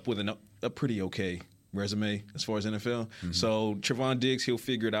 He ended up with a pretty okay resume as far as NFL. So Trayvon Diggs, he'll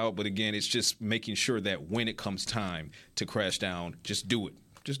figure it out. But again, it's just making sure that when it comes time to crash down, just do it.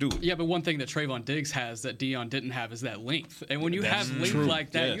 Just do it. Yeah, but one thing that Trayvon Diggs has that Deion didn't have is that length. And when you have length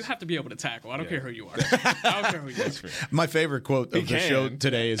like that, you have to be able to tackle. I don't care who you are. I don't care who you are. My favorite quote of the show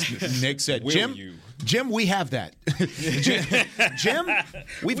today is Nick said, Jim, we have that. Jim,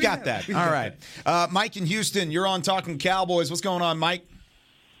 we've got that. All right. Mike in Houston, you're on Talkin Cowboys. What's going on, Mike?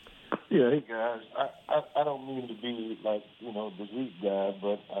 Yeah, hey guys. I don't mean to be like the Zeke guy,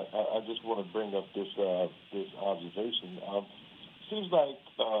 but I just want to bring up this observation. Seems like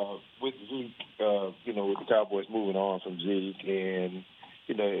with Zeke, with the Cowboys moving on from Zeke, and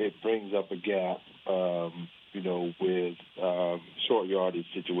it brings up a gap, with short yardage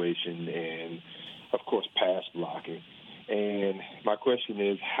situation and of course pass blocking. And my question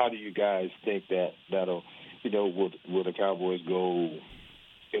is, how do you guys think that'll will the Cowboys go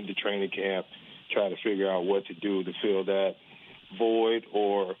into training camp, try to figure out what to do to fill that void,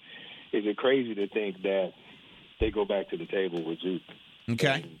 or is it crazy to think that they go back to the table with Zeke?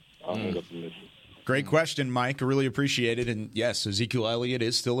 Okay. I'll hang up and listen. Great question, Mike. I really appreciate it. And yes, Ezekiel Elliott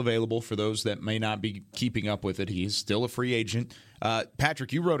is still available for those that may not be keeping up with it. He's still a free agent.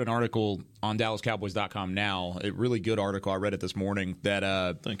 Patrick, you wrote an article on DallasCowboys.com now, a really good article. I read it this morning.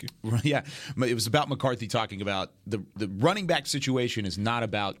 Thank you. Yeah, it was about McCarthy talking about the running back situation is not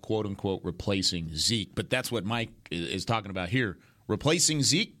about, quote, unquote, replacing Zeke. But that's what Mike is talking about here. Replacing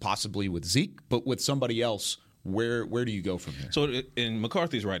Zeke, possibly with Zeke, but with somebody else. Where do you go from here? So, and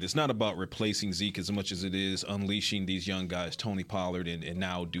McCarthy's right. It's not about replacing Zeke as much as it is unleashing these young guys, Tony Pollard and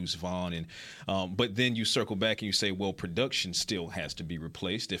now Deuce Vaughn. And but then you circle back and you say, well, production still has to be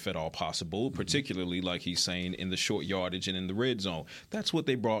replaced, if at all possible, particularly, like he's saying, in the short yardage and in the red zone. That's what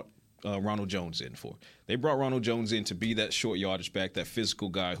they brought Ronald Jones in for. They brought Ronald Jones in to be that short yardage back, that physical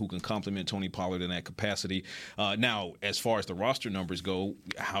guy who can complement Tony Pollard in that capacity. Now, as far as the roster numbers go,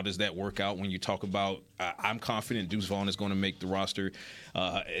 how does that work out when you talk about I'm confident Deuce Vaughn is going to make the roster.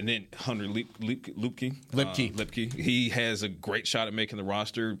 And then Hunter Lipke, he has a great shot at making the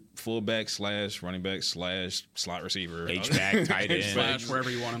roster, fullback / running back / slot receiver. H-back, tight end. Slash wherever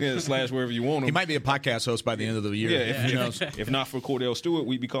you want him. Yeah, slash wherever you want him. He might be a podcast host by the end of the year. Yeah, who knows? If not for Cordell Stewart,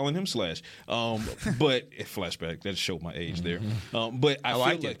 we'd be calling him Slash. But flashback, that showed my age there. But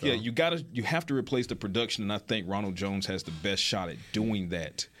I feel like you have to replace the production, and I think Ronald Jones has the best shot at doing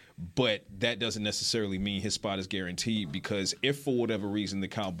that. But that doesn't necessarily mean his spot is guaranteed, because if for whatever reason the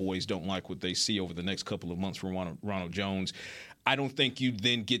Cowboys don't like what they see over the next couple of months from Ronald Jones, I don't think you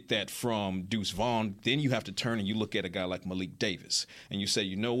then get that from Deuce Vaughn. Then you have to turn and you look at a guy like Malik Davis and you say,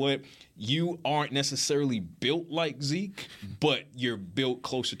 you know what? You aren't necessarily built like Zeke, but you're built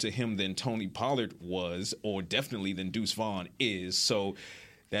closer to him than Tony Pollard was, or definitely than Deuce Vaughn is. So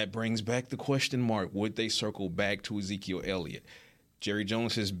that brings back the question mark. Would they circle back to Ezekiel Elliott? Jerry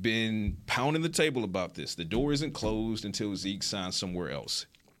Jones has been pounding the table about this. The door isn't closed until Zeke signs somewhere else.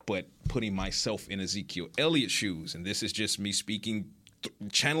 But putting myself in Ezekiel Elliott's shoes, and this is just me speaking,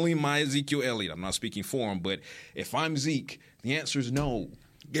 channeling my Ezekiel Elliott. I'm not speaking for him, but if I'm Zeke, the answer is no.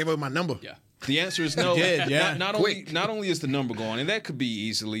 Gave up my number. Yeah. The answer is no. Yeah. Not only is the number gone, and that could be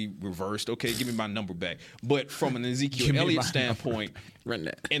easily reversed. Okay, give me my number back. But from an Ezekiel Elliott standpoint,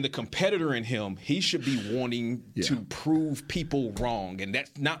 and the competitor in him, he should be wanting to prove people wrong. And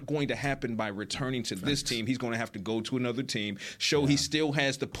that's not going to happen by returning to this team. He's going to have to go to another team, show he still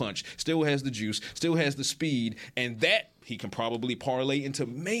has the punch, still has the juice, still has the speed, and that he can probably parlay into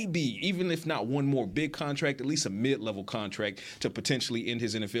maybe, even if not one more big contract, at least a mid-level contract to potentially end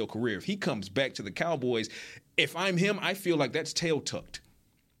his NFL career. If he comes back to the Cowboys, if I'm him, I feel like that's tail tucked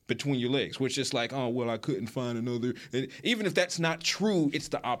between your legs, which is like, oh, well, I couldn't find another. And even if that's not true, it's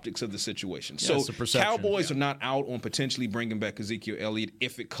the optics of the situation. Yeah, so Cowboys are not out on potentially bringing back Ezekiel Elliott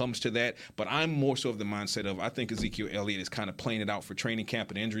if it comes to that. But I'm more so of the mindset of I think Ezekiel Elliott is kind of playing it out for training camp.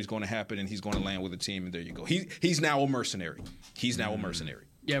 An injury is going to happen, and he's going to land with a team, and there you go. He's now a mercenary.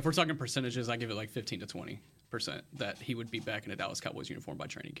 Yeah, if we're talking percentages, I give it like 15 to 20% that he would be back in a Dallas Cowboys uniform by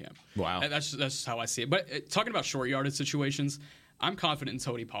training camp. Wow. That's just how I see it. But talking about short yardage situations, I'm confident in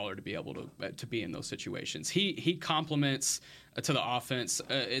Tony Pollard to be able to be in those situations. He complements to the offense.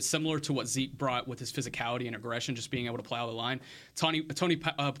 It's similar to what Zeke brought with his physicality and aggression, just being able to plow the line.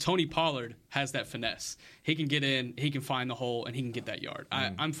 Tony Pollard has that finesse. He can get in, he can find the hole, and he can get that yard.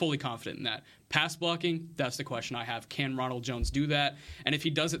 I'm fully confident in that. Pass blocking, that's the question I have. Can Ronald Jones do that? And if he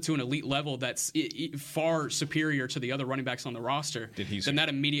does it to an elite level that's far superior to the other running backs on the roster, then that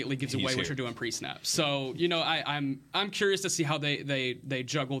immediately gives away what you're doing pre-snap. So, I'm curious to see how they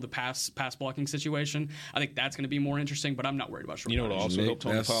juggle the pass blocking situation. I think that's going to be more interesting, but I'm not worried about short yardage. You know what also helped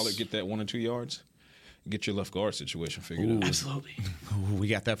Tony Pollard get that 1 or 2 yards? get your left guard situation figured out. Absolutely. Ooh, we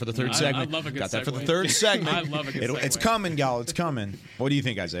got that for the third segment. I love a good got that for the segue. third segment. I love a good segue. It's coming, y'all. It's coming. What do you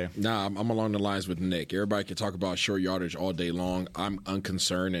think, Isaiah? Nah, I'm along the lines with Nick. Everybody can talk about short yardage all day long. I'm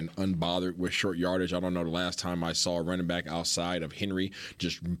unconcerned and unbothered with short yardage. I don't know the last time I saw a running back outside of Henry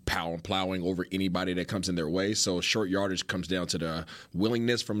just plowing over anybody that comes in their way. So short yardage comes down to the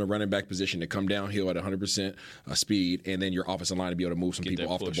willingness from the running back position to come downhill at 100% speed, and then your offensive line to be able to move some people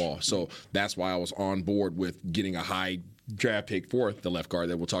off the ball. So that's why I was on board with getting a high draft pick for the left guard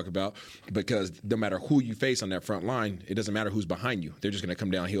that we'll talk about, because no matter who you face on that front line, it doesn't matter who's behind you. They're just going to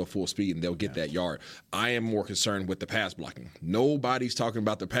come downhill full speed and they'll get that yard. I am more concerned with the pass blocking. Nobody's talking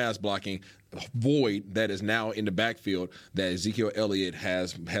about the pass blocking void that is now in the backfield that Ezekiel Elliott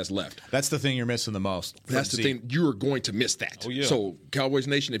has left. That's the thing you're missing the most. That's the thing. You are going to miss that. Oh, yeah. So, Cowboys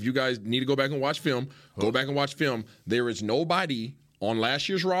Nation, if you guys need to go back and watch film, go back and watch film. There is nobody on last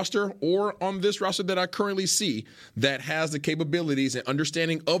year's roster or on this roster that I currently see that has the capabilities and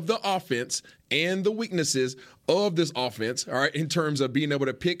understanding of the offense and the weaknesses of this offense, all right, in terms of being able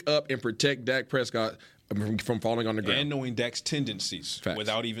to pick up and protect Dak Prescott from falling on the ground. And knowing Dak's tendencies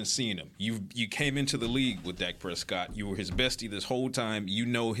without even seeing him. You came into the league with Dak Prescott. You were his bestie this whole time. You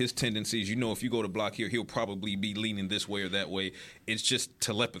know his tendencies. You know if you go to block here, he'll probably be leaning this way or that way. It's just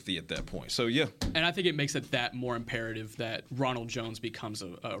telepathy at that point. So, yeah. And I think it makes it that more imperative that Ronald Jones becomes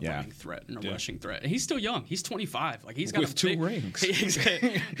a running threat and a rushing threat. And he's still young. He's 25. Like he's got with a 2 big, rings.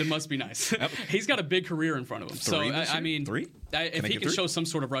 That must be nice. He's got a big career in front of him. I mean, 3? If he can show some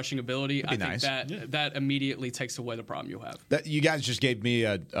sort of rushing ability, I think that immediately takes away the problem you'll have. You guys just gave me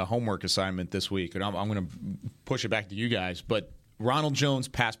a homework assignment this week, and I'm going to push it back to you guys. But Ronald Jones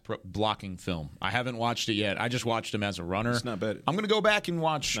pass blocking film. I haven't watched it yet. I just watched him as a runner. It's not bad. I'm going to go back and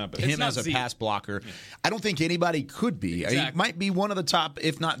watch him as a pass blocker. Yeah. I don't think anybody could be. Exactly. He might be one of the top,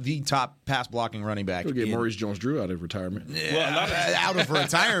 if not the top, pass blocking running back. We'll get Maurice Jones-Drew out of retirement. Out of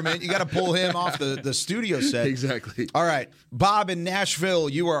retirement. You got to pull him off the studio set. Exactly. All right. Bob in Nashville,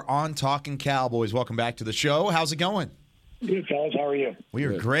 you are on Talkin Cowboys. Welcome back to the show. How's it going? Good, fellas. How are you? We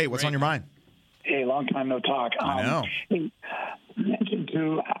are great. What's on your mind? Hey, long time no talk. I know.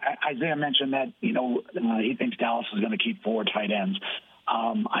 Isaiah mentioned that he thinks Dallas is going to keep 4 tight ends.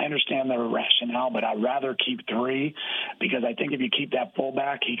 I understand their rationale, but I'd rather keep 3 because I think if you keep that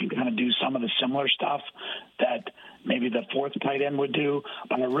fullback, he can kind of do some of the similar stuff that maybe the 4th tight end would do.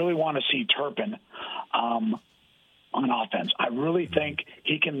 But I really want to see Turpin on offense. I really think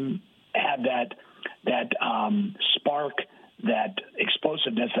he can add that spark, that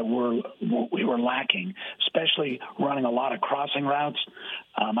explosiveness that we were lacking, especially running a lot of crossing routes.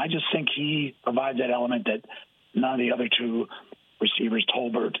 I just think he provides that element that none of the other 2 receivers,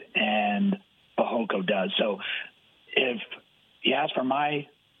 Tolbert and Fehoko, does. So if you ask for my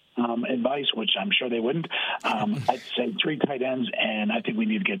advice, which I'm sure they wouldn't, I'd say 3 tight ends, and I think we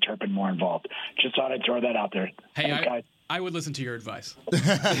need to get Turpin more involved. Just thought I'd throw that out there. Hey, Thanks, guys. I would listen to your advice.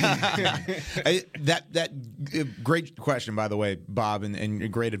 That great question, by the way, Bob,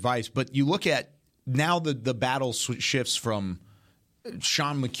 and great advice. But you look at now the battle shifts from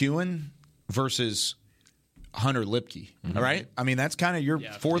Sean McEwen versus Hunter Lipke, all right? I mean, that's kind of your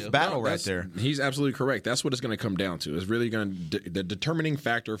fourth battle right there. He's absolutely correct. That's what it's going to come down to. It's really going to the determining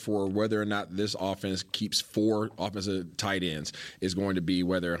factor for whether or not this offense keeps 4 offensive tight ends is going to be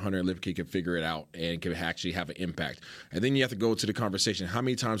whether Hunter Lipke can figure it out and can actually have an impact. And then you have to go to the conversation, how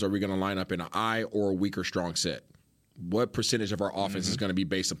many times are we going to line up in an I or a weak or strong set? What percentage of our offense is going to be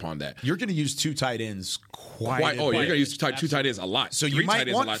based upon that? You're going to use 2 tight ends quite you're going to use 2 tight ends a lot. So you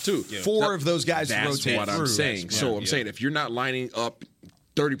might want a lot too. 4 of those guys to rotate through. That's what I'm saying. So I'm saying if you're not lining up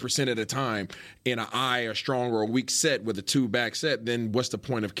 30% of the time in an I, a strong or a weak set with a 2-back set, then what's the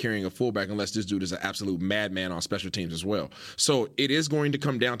point of carrying a fullback unless this dude is an absolute madman on special teams as well? So it is going to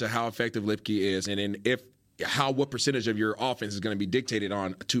come down to how effective Lipke is, and then what percentage of your offense is going to be dictated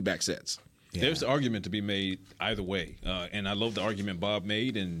on 2-back sets. Yeah. There's the argument to be made either way, and I love the argument Bob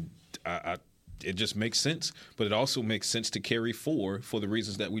made, and it just makes sense. But it also makes sense to carry 4 for the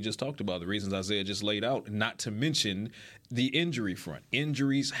reasons that we just talked about, the reasons Isaiah just laid out, not to mention the injury front.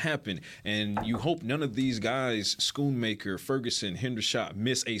 Injuries happen, and you hope none of these guys, Schoonmaker, Ferguson, Hendershot,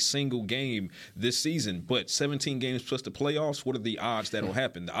 miss a single game this season. But 17 games plus the playoffs, what are the odds that'll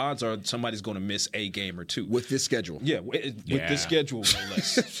happen? The odds are somebody's going to miss a game or 2. With this schedule. Yeah, with this schedule, no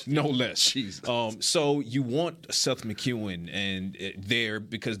less. No less. So you want Seth McEwen and there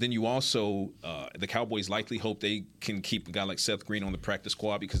because then you also, the Cowboys likely hope they can keep a guy like Seth Green on the practice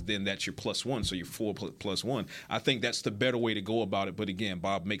squad because then that's your +1, so you're 4 +1. I think that's the better way to go about it. But again,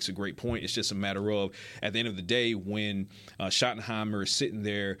 Bob makes a great point. It's just a matter of, at the end of the day, when Schottenheimer is sitting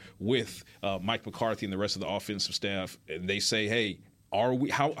there with Mike McCarthy and the rest of the offensive staff, and they say, hey,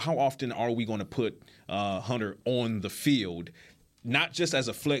 how often are we going to put Hunter on the field? Not just as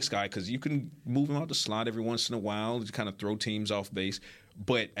a flex guy, because you can move him out the slot every once in a while to kind of throw teams off base.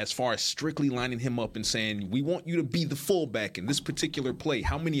 But as far as strictly lining him up and saying, we want you to be the fullback in this particular play,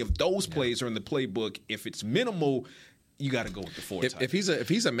 how many of those plays are in the playbook? If it's minimal, you got to go with the 4 type. If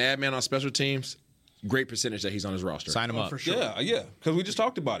he's a madman on special teams, great percentage that he's on his roster. Sign him up. For sure. Yeah, because we just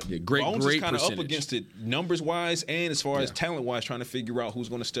talked about it. Yeah, great Bones is kind of percentage. up against it numbers-wise and as far as talent-wise, trying to figure out who's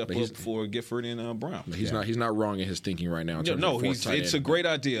going to step up for Gifford and Brown. He's not wrong in his thinking right now. It's a great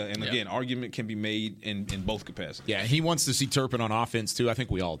idea. And again, argument can be made in both capacities. Yeah, he wants to see Turpin on offense too. I think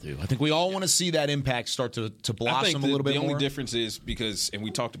we all do. I think we all want to see that impact start to blossom a little bit more. The only difference is because, and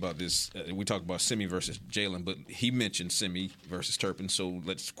we talked about this, we talked about Simi versus Jalen, but he mentioned Simi versus Turpin, so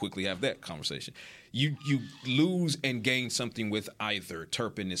let's quickly have that conversation. You lose and gain something with either.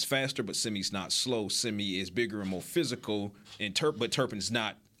 Turpin is faster, but Simi's not slow. Simi is bigger and more physical, but Turpin's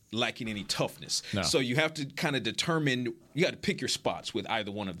not lacking any toughness. No. So you have to kind of determine, you got to pick your spots with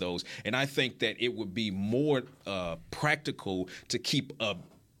either one of those. And I think that it would be more practical to keep a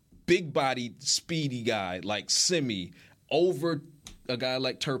big-bodied, speedy guy like Simi over a guy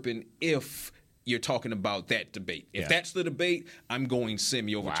like Turpin if you're talking about that debate. If that's the debate, I'm going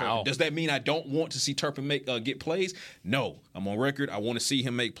Simi over Turpin. Does that mean I don't want to see Turpin get plays? No. I'm on record. I want to see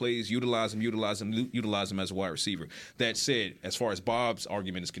him make plays, utilize him as a wide receiver. That said, as far as Bob's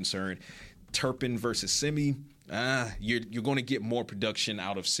argument is concerned, Turpin versus Simi, you're going to get more production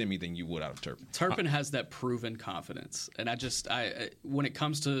out of Simi than you would out of Turpin. Turpin has that proven confidence. And when it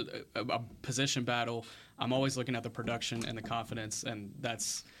comes to a position battle, I'm always looking at the production and the confidence, and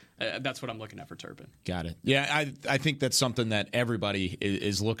that's what I'm looking at for Turpin. Got it. Yeah, I think that's something that everybody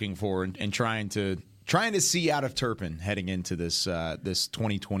is looking for and trying to see out of Turpin heading into this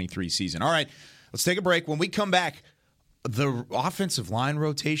 2023 season. All right, let's take a break. When we come back, the offensive line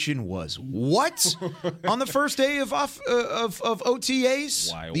rotation was what on the first day of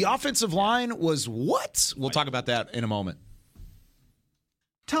OTAs? Wild. The offensive line was what? We'll talk about that in a moment.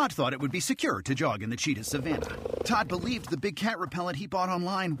 Todd thought it would be secure to jog in the cheetah savanna. Todd believed the big cat repellent he bought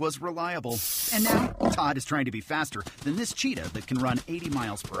online was reliable. And now, Todd is trying to be faster than this cheetah that can run 80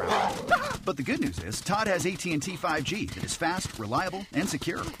 miles per hour. But the good news is, Todd has AT&T 5G that is fast, reliable, and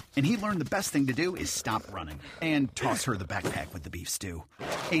secure. And he learned the best thing to do is stop running and toss her the backpack with the beef stew.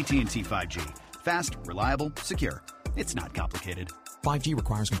 AT&T 5G. Fast, reliable, secure. It's not complicated. 5G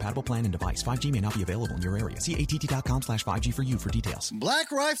requires compatible plan and device. 5G may not be available in your area. See att.com/5G for you for details.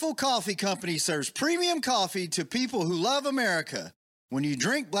 Black Rifle Coffee Company serves premium coffee to people who love America. When you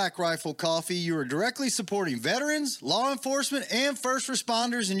drink Black Rifle Coffee, you are directly supporting veterans, law enforcement, and first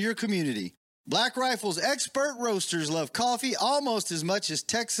responders in your community. Black Rifle's expert roasters love coffee almost as much as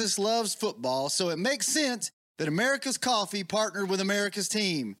Texas loves football, so it makes sense that America's Coffee partnered with America's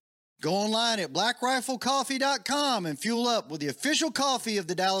team. Go online at blackriflecoffee.com and fuel up with the official coffee of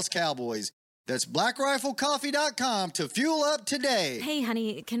the Dallas Cowboys. That's blackriflecoffee.com to fuel up today. Hey,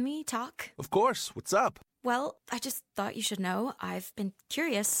 honey, can we talk? Of course. What's up? Well, I just thought you should know I've been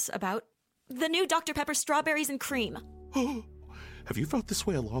curious about the new Dr. Pepper strawberries and cream. Have you felt this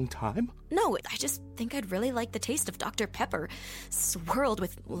way a long time? No, I just think I'd really like the taste of Dr. Pepper, swirled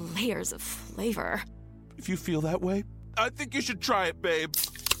with layers of flavor. If you feel that way, I think you should try it, babe.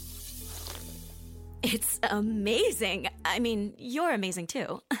 It's amazing. I mean, you're amazing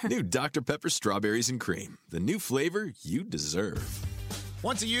too. New Dr. Pepper strawberries and cream. The new flavor you deserve.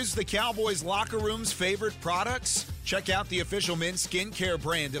 Want to use the Cowboys locker room's favorite products? Check out the official men's skincare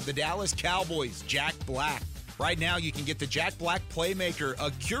brand of the Dallas Cowboys, Jack Black. Right now, you can get the Jack Black Playmaker,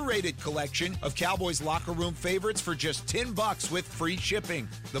 a curated collection of Cowboys locker room favorites for just $10 with free shipping.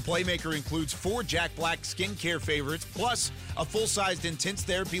 The Playmaker includes 4 Jack Black skincare favorites, plus a full-sized intense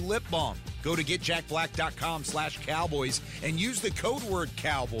therapy lip balm. Go to getjackblack.com/Cowboys and use the code word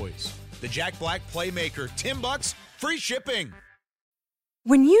Cowboys. The Jack Black Playmaker, $10, free shipping.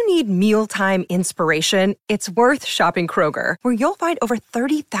 When you need mealtime inspiration, it's worth shopping Kroger, where you'll find over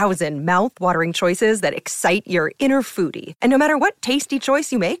 30,000 mouth-watering choices that excite your inner foodie. And no matter what tasty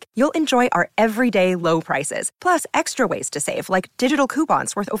choice you make, you'll enjoy our everyday low prices, plus extra ways to save, like digital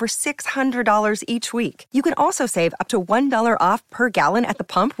coupons worth over $600 each week. You can also save up to $1 off per gallon at the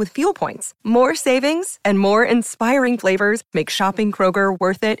pump with fuel points. More savings and more inspiring flavors make shopping Kroger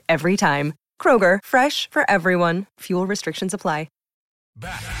worth it every time. Kroger, fresh for everyone. Fuel restrictions apply.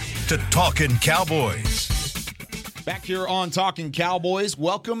 Back to Talkin' Cowboys. Back here on Talkin Cowboys,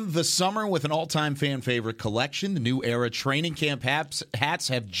 welcome the summer with an all-time fan favorite collection. The New Era training camp hats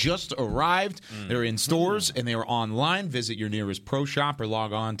have just arrived. They're in stores and they are online. Visit your nearest pro shop or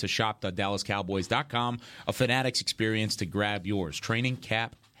log on to shop.dallascowboys.com. A Fanatics experience to grab yours. Training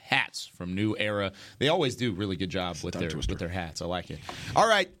cap hats from New Era. They always do a really good job with their hats. I like it. All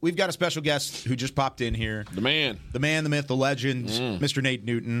right, we've got a special guest who just popped in here. The man, the myth, the legend, Mr. Nate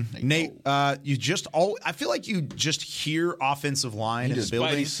Newton. Nate, you just I feel like you just hear offensive line in the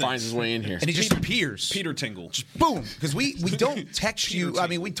building. He finds his way in here. And he just appears. Peter Tingle. Just boom. Because we don't text you. I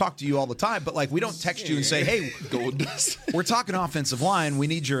mean, we talk to you all the time, but like we don't text you and say, hey, we're talking offensive line. We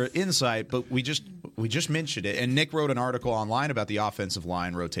need your insight, but we just mentioned it. And Nick wrote an article online about the offensive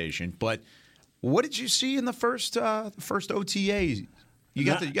line rotation. But what did you see in the first OTA? You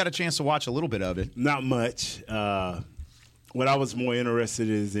got a chance to watch a little bit of it. Not much. What I was more interested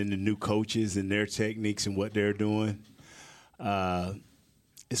in is in the new coaches and their techniques and what they're doing.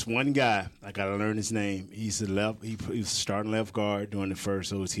 It's one guy. I got to learn his name. He's he was starting left guard during the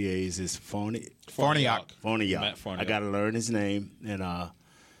first OTAs. It's Farniok. I got to learn his name, and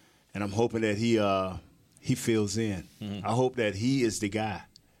I'm hoping that he fills in. Mm-hmm. I hope that he is the guy.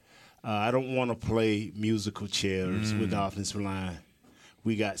 I don't want to play musical chairs with the offensive line.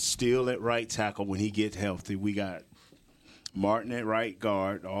 We got Steele at right tackle when he gets healthy. We got Martin at right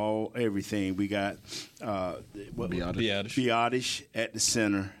guard, everything. We got Biotish at the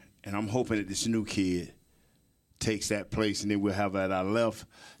center, and I'm hoping that this new kid takes that place, and then we'll have at our left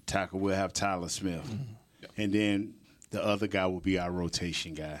tackle, we'll have Tyler Smith. Mm-hmm. And then the other guy will be our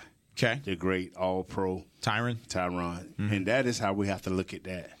rotation guy. Okay. The great all-pro. Tyron. Mm-hmm. And that is how we have to look at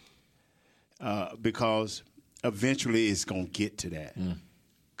that. Because eventually it's going to get to that.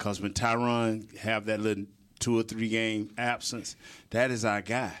 Because when Tyron have that little 2 or 3 game absence, that is our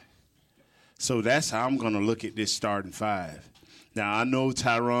guy. So that's how I'm going to look at this starting 5. Now, I know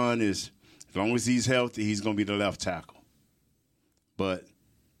Tyron is, as long as he's healthy, he's going to be the left tackle.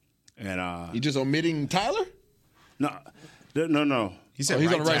 You just omitting Tyler? No. He said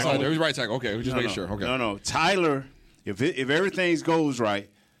he's on the right side there. He's right tackle. Okay, we're just making sure. Okay. No. Tyler, if everything goes right,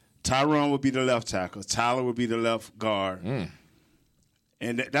 Tyron would be the left tackle. Tyler would be the left guard.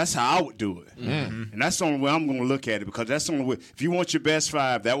 And that's how I would do it. Mm-hmm. And that's the only way I'm going to look at it, because that's the only way. If you want your best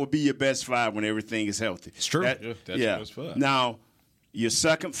 5, that would be your best 5 when everything is healthy. It's true. That's your best 5. Now, your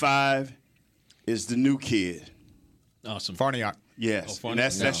second 5 is the new kid. Awesome. Farniok. Yes. And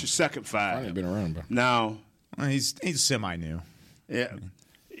that's your second 5. Farniok been around, bro. Now. He's semi-new. Yeah.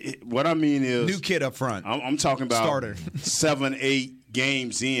 What I mean is. New kid up front. I'm talking about. Starter. 7-8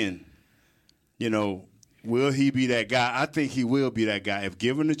 games in. Will he be that guy? I think he will be that guy if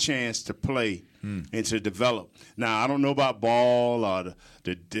given the chance to play and to develop. Now, I don't know about Ball or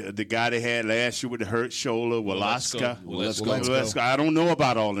the guy they had last year with the hurt shoulder, Waleska. I don't know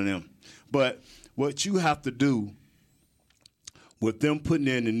about all of them. But what you have to do with them putting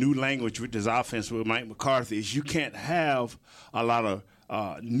in the new language with this offense with Mike McCarthy is you can't have a lot of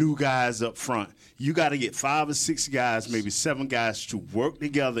new guys up front. You got to get 5 or 6 guys, maybe 7 guys to work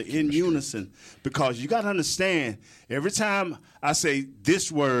together in unison, because you got to understand, every time I say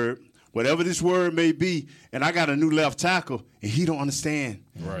this word, whatever this word may be, and I got a new left tackle, and he don't understand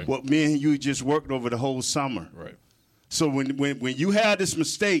what me and you just worked over the whole summer. Right. So when you have this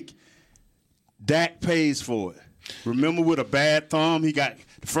mistake, Dak pays for it. Remember, with a bad thumb, the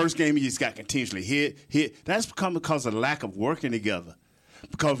first game he just got continuously hit. That's because of lack of working together.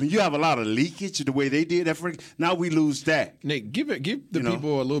 Because when you have a lot of leakage the way they did now we lose Dak. Nate, give the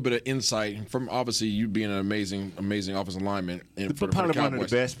people a little bit of insight from obviously you being an amazing offensive lineman. Probably one of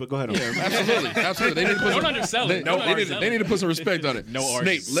the best, but go ahead. Yeah, absolutely. They need to put Don't undersell it. They need to put some respect on it. No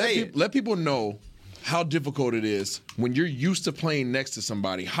arguments. Nate, let people know how difficult it is when you're used to playing next to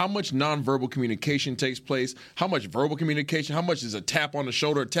somebody, how much nonverbal communication takes place, how much verbal communication, how much is a tap on the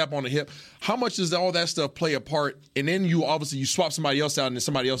shoulder, a tap on the hip, how much does all that stuff play a part, and then you swap somebody else out and then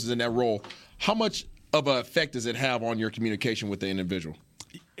somebody else is in that role. How much of an effect does it have on your communication with the individual?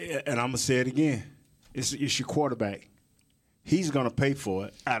 And I'm going to say it again. It's your quarterback. He's going to pay for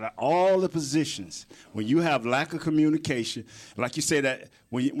it out of all the positions. When you have lack of communication, like you say that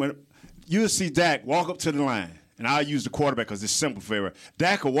when you'll see Dak walk up to the line, and I'll use the quarterback because it's simple for everyone.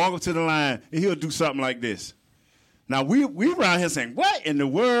 Dak will walk up to the line, and he'll do something like this. Now, we around here saying, what in the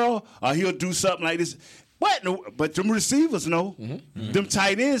world? Or he'll do something like this. What? But them receivers know. Mm-hmm. Them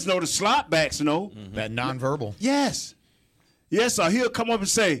tight ends know. The slot backs know. Mm-hmm. That nonverbal. Yes. Yes, or he'll come up and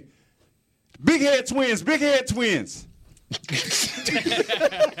say, big head twins.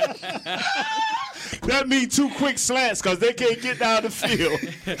 that means 2 quick slants because they can't get down the field.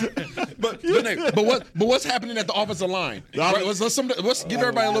 but what's happening at the offensive line? Right? Let's give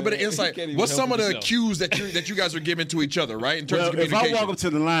everybody a little bit of insight. What's some of the cues that you guys are giving to each other, right? In terms of communication. If I walk up to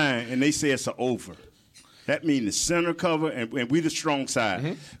the line and they say it's an over, that means the center cover, and we the strong side.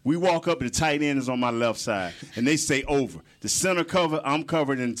 Mm-hmm. We walk up, and the tight end is on my left side, and they say over. The center cover, I'm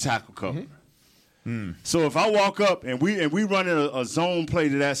covered in the tackle cover. Mm-hmm. So if I walk up and we run in a zone play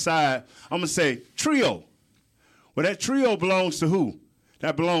to that side, I'm going to say trio. Well, that trio belongs to who?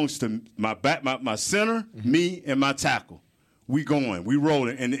 That belongs to my back, my center, me, and my tackle. We going, we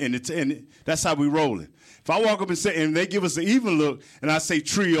rolling, and that's how we rolling. If I walk up and they give us an even look, and I say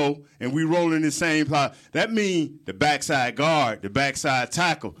trio, and we roll in the same plot, that means the backside guard, the backside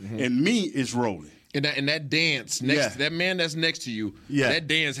tackle, and me is rolling. And that dance that man that's next to you, that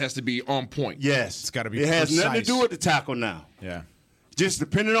dance has to be on point. Yes, it's got to be. It precise. has nothing to do with the tackle now. Yeah, just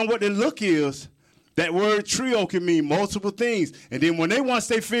depending on what the look is. That word trio can mean multiple things. And then once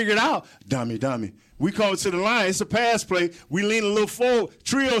they figure it out, dummy, we come to the line. It's a pass play. We lean a little forward.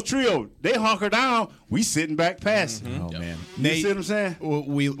 Trio. They hunker down. We sitting back passing. Mm-hmm. Oh, man. You Nate, see what I'm saying?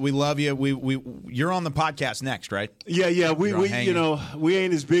 We love you. You're on the podcast next, right? Yeah. We we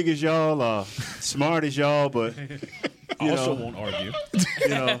ain't as big as y'all, smart as y'all, but I also won't argue.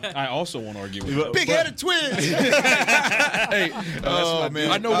 I also won't argue with you. Big-headed twins. Hey,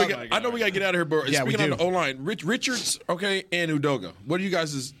 man. I know we got to get out of here, but yeah, speaking of the O-line, Richards, okay, and Udoga. What do you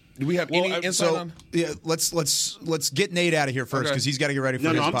guys do we have any insight on? Yeah, let's get Nate out of here first because he's got to get ready for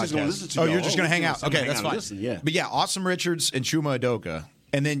his podcast. I'm just going to listen to you. Oh, you're just going to hang out. Okay, that's fine. Listen, yeah. But yeah, Awesome Richards and Chuma Udoka.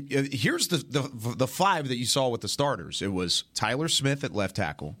 And then here's the 5 that you saw with the starters. It was Tyler Smith at left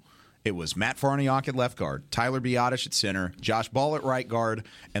tackle. It was Matt Farniok at left guard, Tyler Biadasz at center, Josh Ball at right guard,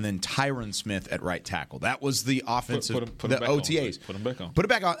 and then Tyron Smith at right tackle. That was the offensive, the OTAs. Put them back on. Put it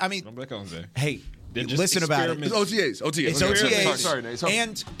back on. I mean, put them back on, Zay. Hey, listen about it. It's OTAs. It's OTAs. Sorry,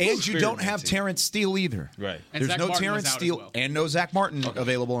 Nate. And you don't have Terrence Steele either. Right. And There's no Terrence Steele and no Zach Martin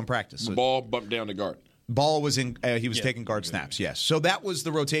available in practice. So Ball bumped down the guard. Ball was in. He was taking guard snaps. Yes. So that was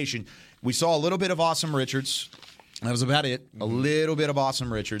the rotation. We saw a little bit of Awesome Richards. That was about it. A little bit of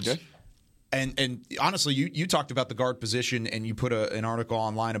Awesome Richards. Okay. And honestly, you talked about the guard position, and you put an article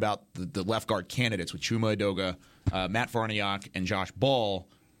online about the left guard candidates with Chuma Udoga, Matt Farniok, and Josh Ball.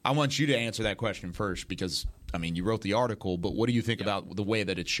 I want you to answer that question first because, I mean, you wrote the article, but what do you think about the way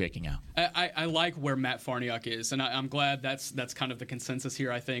that it's shaking out? I like where Matt Farniok is, and I'm glad that's kind of the consensus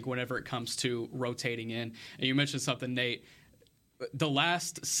here, I think, whenever it comes to rotating in. And you mentioned something, Nate. The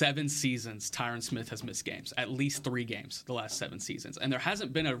last 7 seasons, Tyron Smith has missed games, at least 3 games the last 7 seasons. And there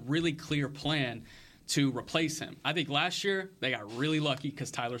hasn't been a really clear plan to replace him. I think last year they got really lucky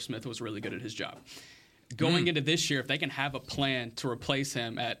because Tyler Smith was really good at his job. Going into this year, if they can have a plan to replace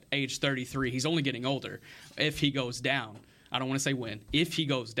him at age 33, he's only getting older. If he goes down, I don't want to say when. If he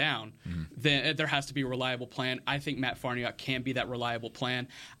goes down, then there has to be a reliable plan. I think Matt Farniok can be that reliable plan.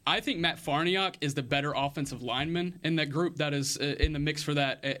 I think Matt Farniok is the better offensive lineman in that group that is in the mix for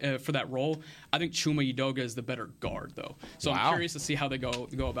that role. I think Chuma Udoga is the better guard, though. So I'm curious to see how they go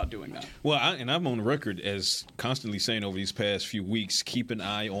about doing that. Well, I'm on record as constantly saying over these past few weeks, keep an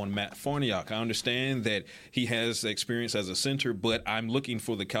eye on Matt Farniok. I understand that he has experience as a center, but I'm looking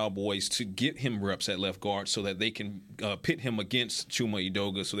for the Cowboys to get him reps at left guard so that they can pit him against Chuma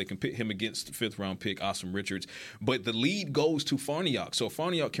Udoga, so they can pit him against the 5th-round pick, Awesome Richards. But the lead goes to Farniok. So if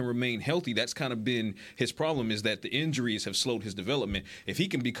Farniok can remain healthy, that's kind of been his problem, is that the injuries have slowed his development. If he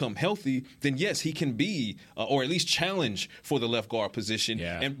can become healthy, then yes, he can be, or at least challenge for the left guard position.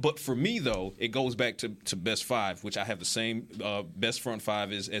 Yeah. But for me, though, it goes back to best 5, which I have the same best front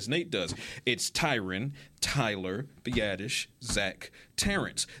 5 as Nate does. It's Tyron, Tyler, Biadasz, Zach,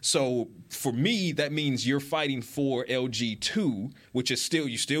 Terrence. So for me, that means you're fighting for LG2, which is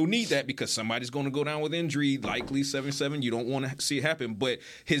you still need that because somebody's going to go down with injury, likely 7-7. You don't want to see it happen, but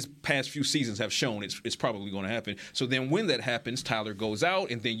his past few seasons have shown it's probably going to happen. So then when that happens, Tyler goes out,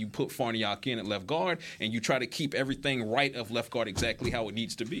 and then you put Farniok in at left guard, and you try to keep everything right of left guard exactly how it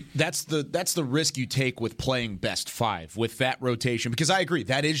needs to be. That's the risk you take with playing best 5 with that rotation, because I agree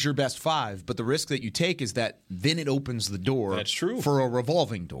that is your best 5, but the risk that you take is that then it opens the door. That's true. For a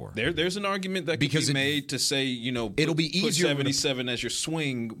revolving door. There's an argument that could be made to say, it'll be easier put 77 as your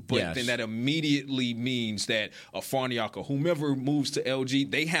swing, but then that immediately means that a Farniok or whomever moves to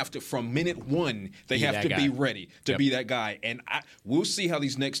LG, they have to, from minute 1, they have to be ready to be that guy. And we'll see how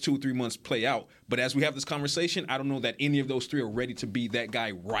these next 2 or 3 months play out. But as we have this conversation, I don't know that any of those 3 are ready to be that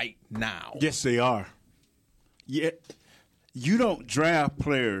guy right now. Yes, they are. Yeah. You don't draft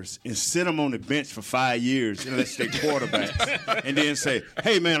players and sit them on the bench for 5 years unless they're quarterbacks and then say,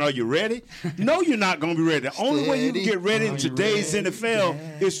 hey, man, are you ready? No, you're not going to be ready. The only way you can get ready in today's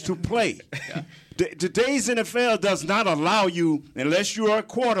NFL is to play. Yeah. Today's NFL does not allow you, unless you're a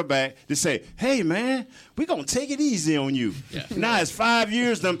quarterback, to say, hey, man, we're going to take it easy on you. Yeah. Now it's 5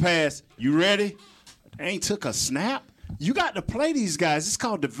 years done passed. You ready? Ain't took a snap. You got to play these guys. It's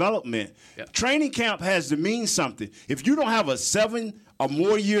called development. Yeah. Training camp has to mean something. If you don't have a 7 or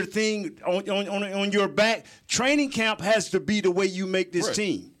more year thing on your back, training camp has to be the way you make this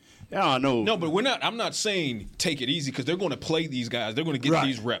team. Yeah, no. No, but we're not. I'm not saying take it easy because they're going to play these guys. They're going to get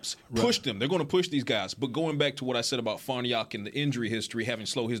these reps. Push them. They're going to push these guys. But going back to what I said about Farniok and the injury history having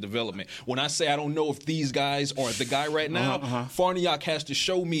slowed his development, when I say I don't know if these guys are the guy right now, Farniok has to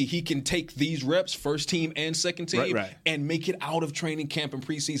show me he can take these reps, first team and second team, and make it out of training camp and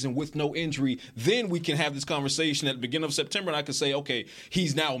preseason with no injury. Then we can have this conversation at the beginning of September, and I can say, okay,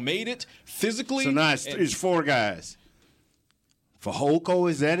 he's now made it physically. So now it's 4 guys. For Holko,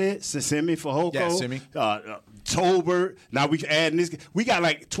 is that it? Simi for Holko? Yeah, Simi. Tolbert. Now we adding this. We got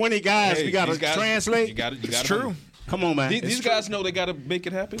like 20 guys we got to translate. You got it's true. Come on, man. These guys know they got to make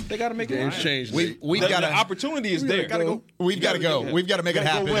it happen. They got to make it happen. We've got the opportunity is there. We've got to go. We've got to make it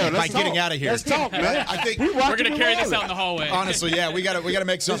happen by getting out of here. Let's talk, man. I think we're going to carry this out in the hallway. Honestly, yeah, we got to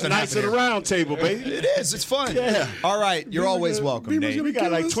make something happen. It's nice at the round table, baby. It is. It's fun. Yeah. All right, you're always welcome, Nate. We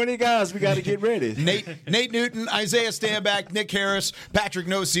got like 20 guys. We got to get ready. Nate Newton, Isaiah Stanback, Nick Harris, Patrick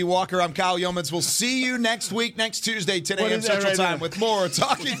Nosey Walker. I'm Kyle Yeomans. We'll see you next week, next Tuesday, 10 a.m. Central Time with more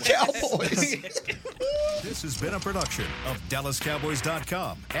Talkin Cowboys. This has been a production of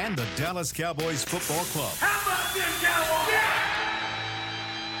DallasCowboys.com and the Dallas Cowboys Football Club. How about this, Cowboys?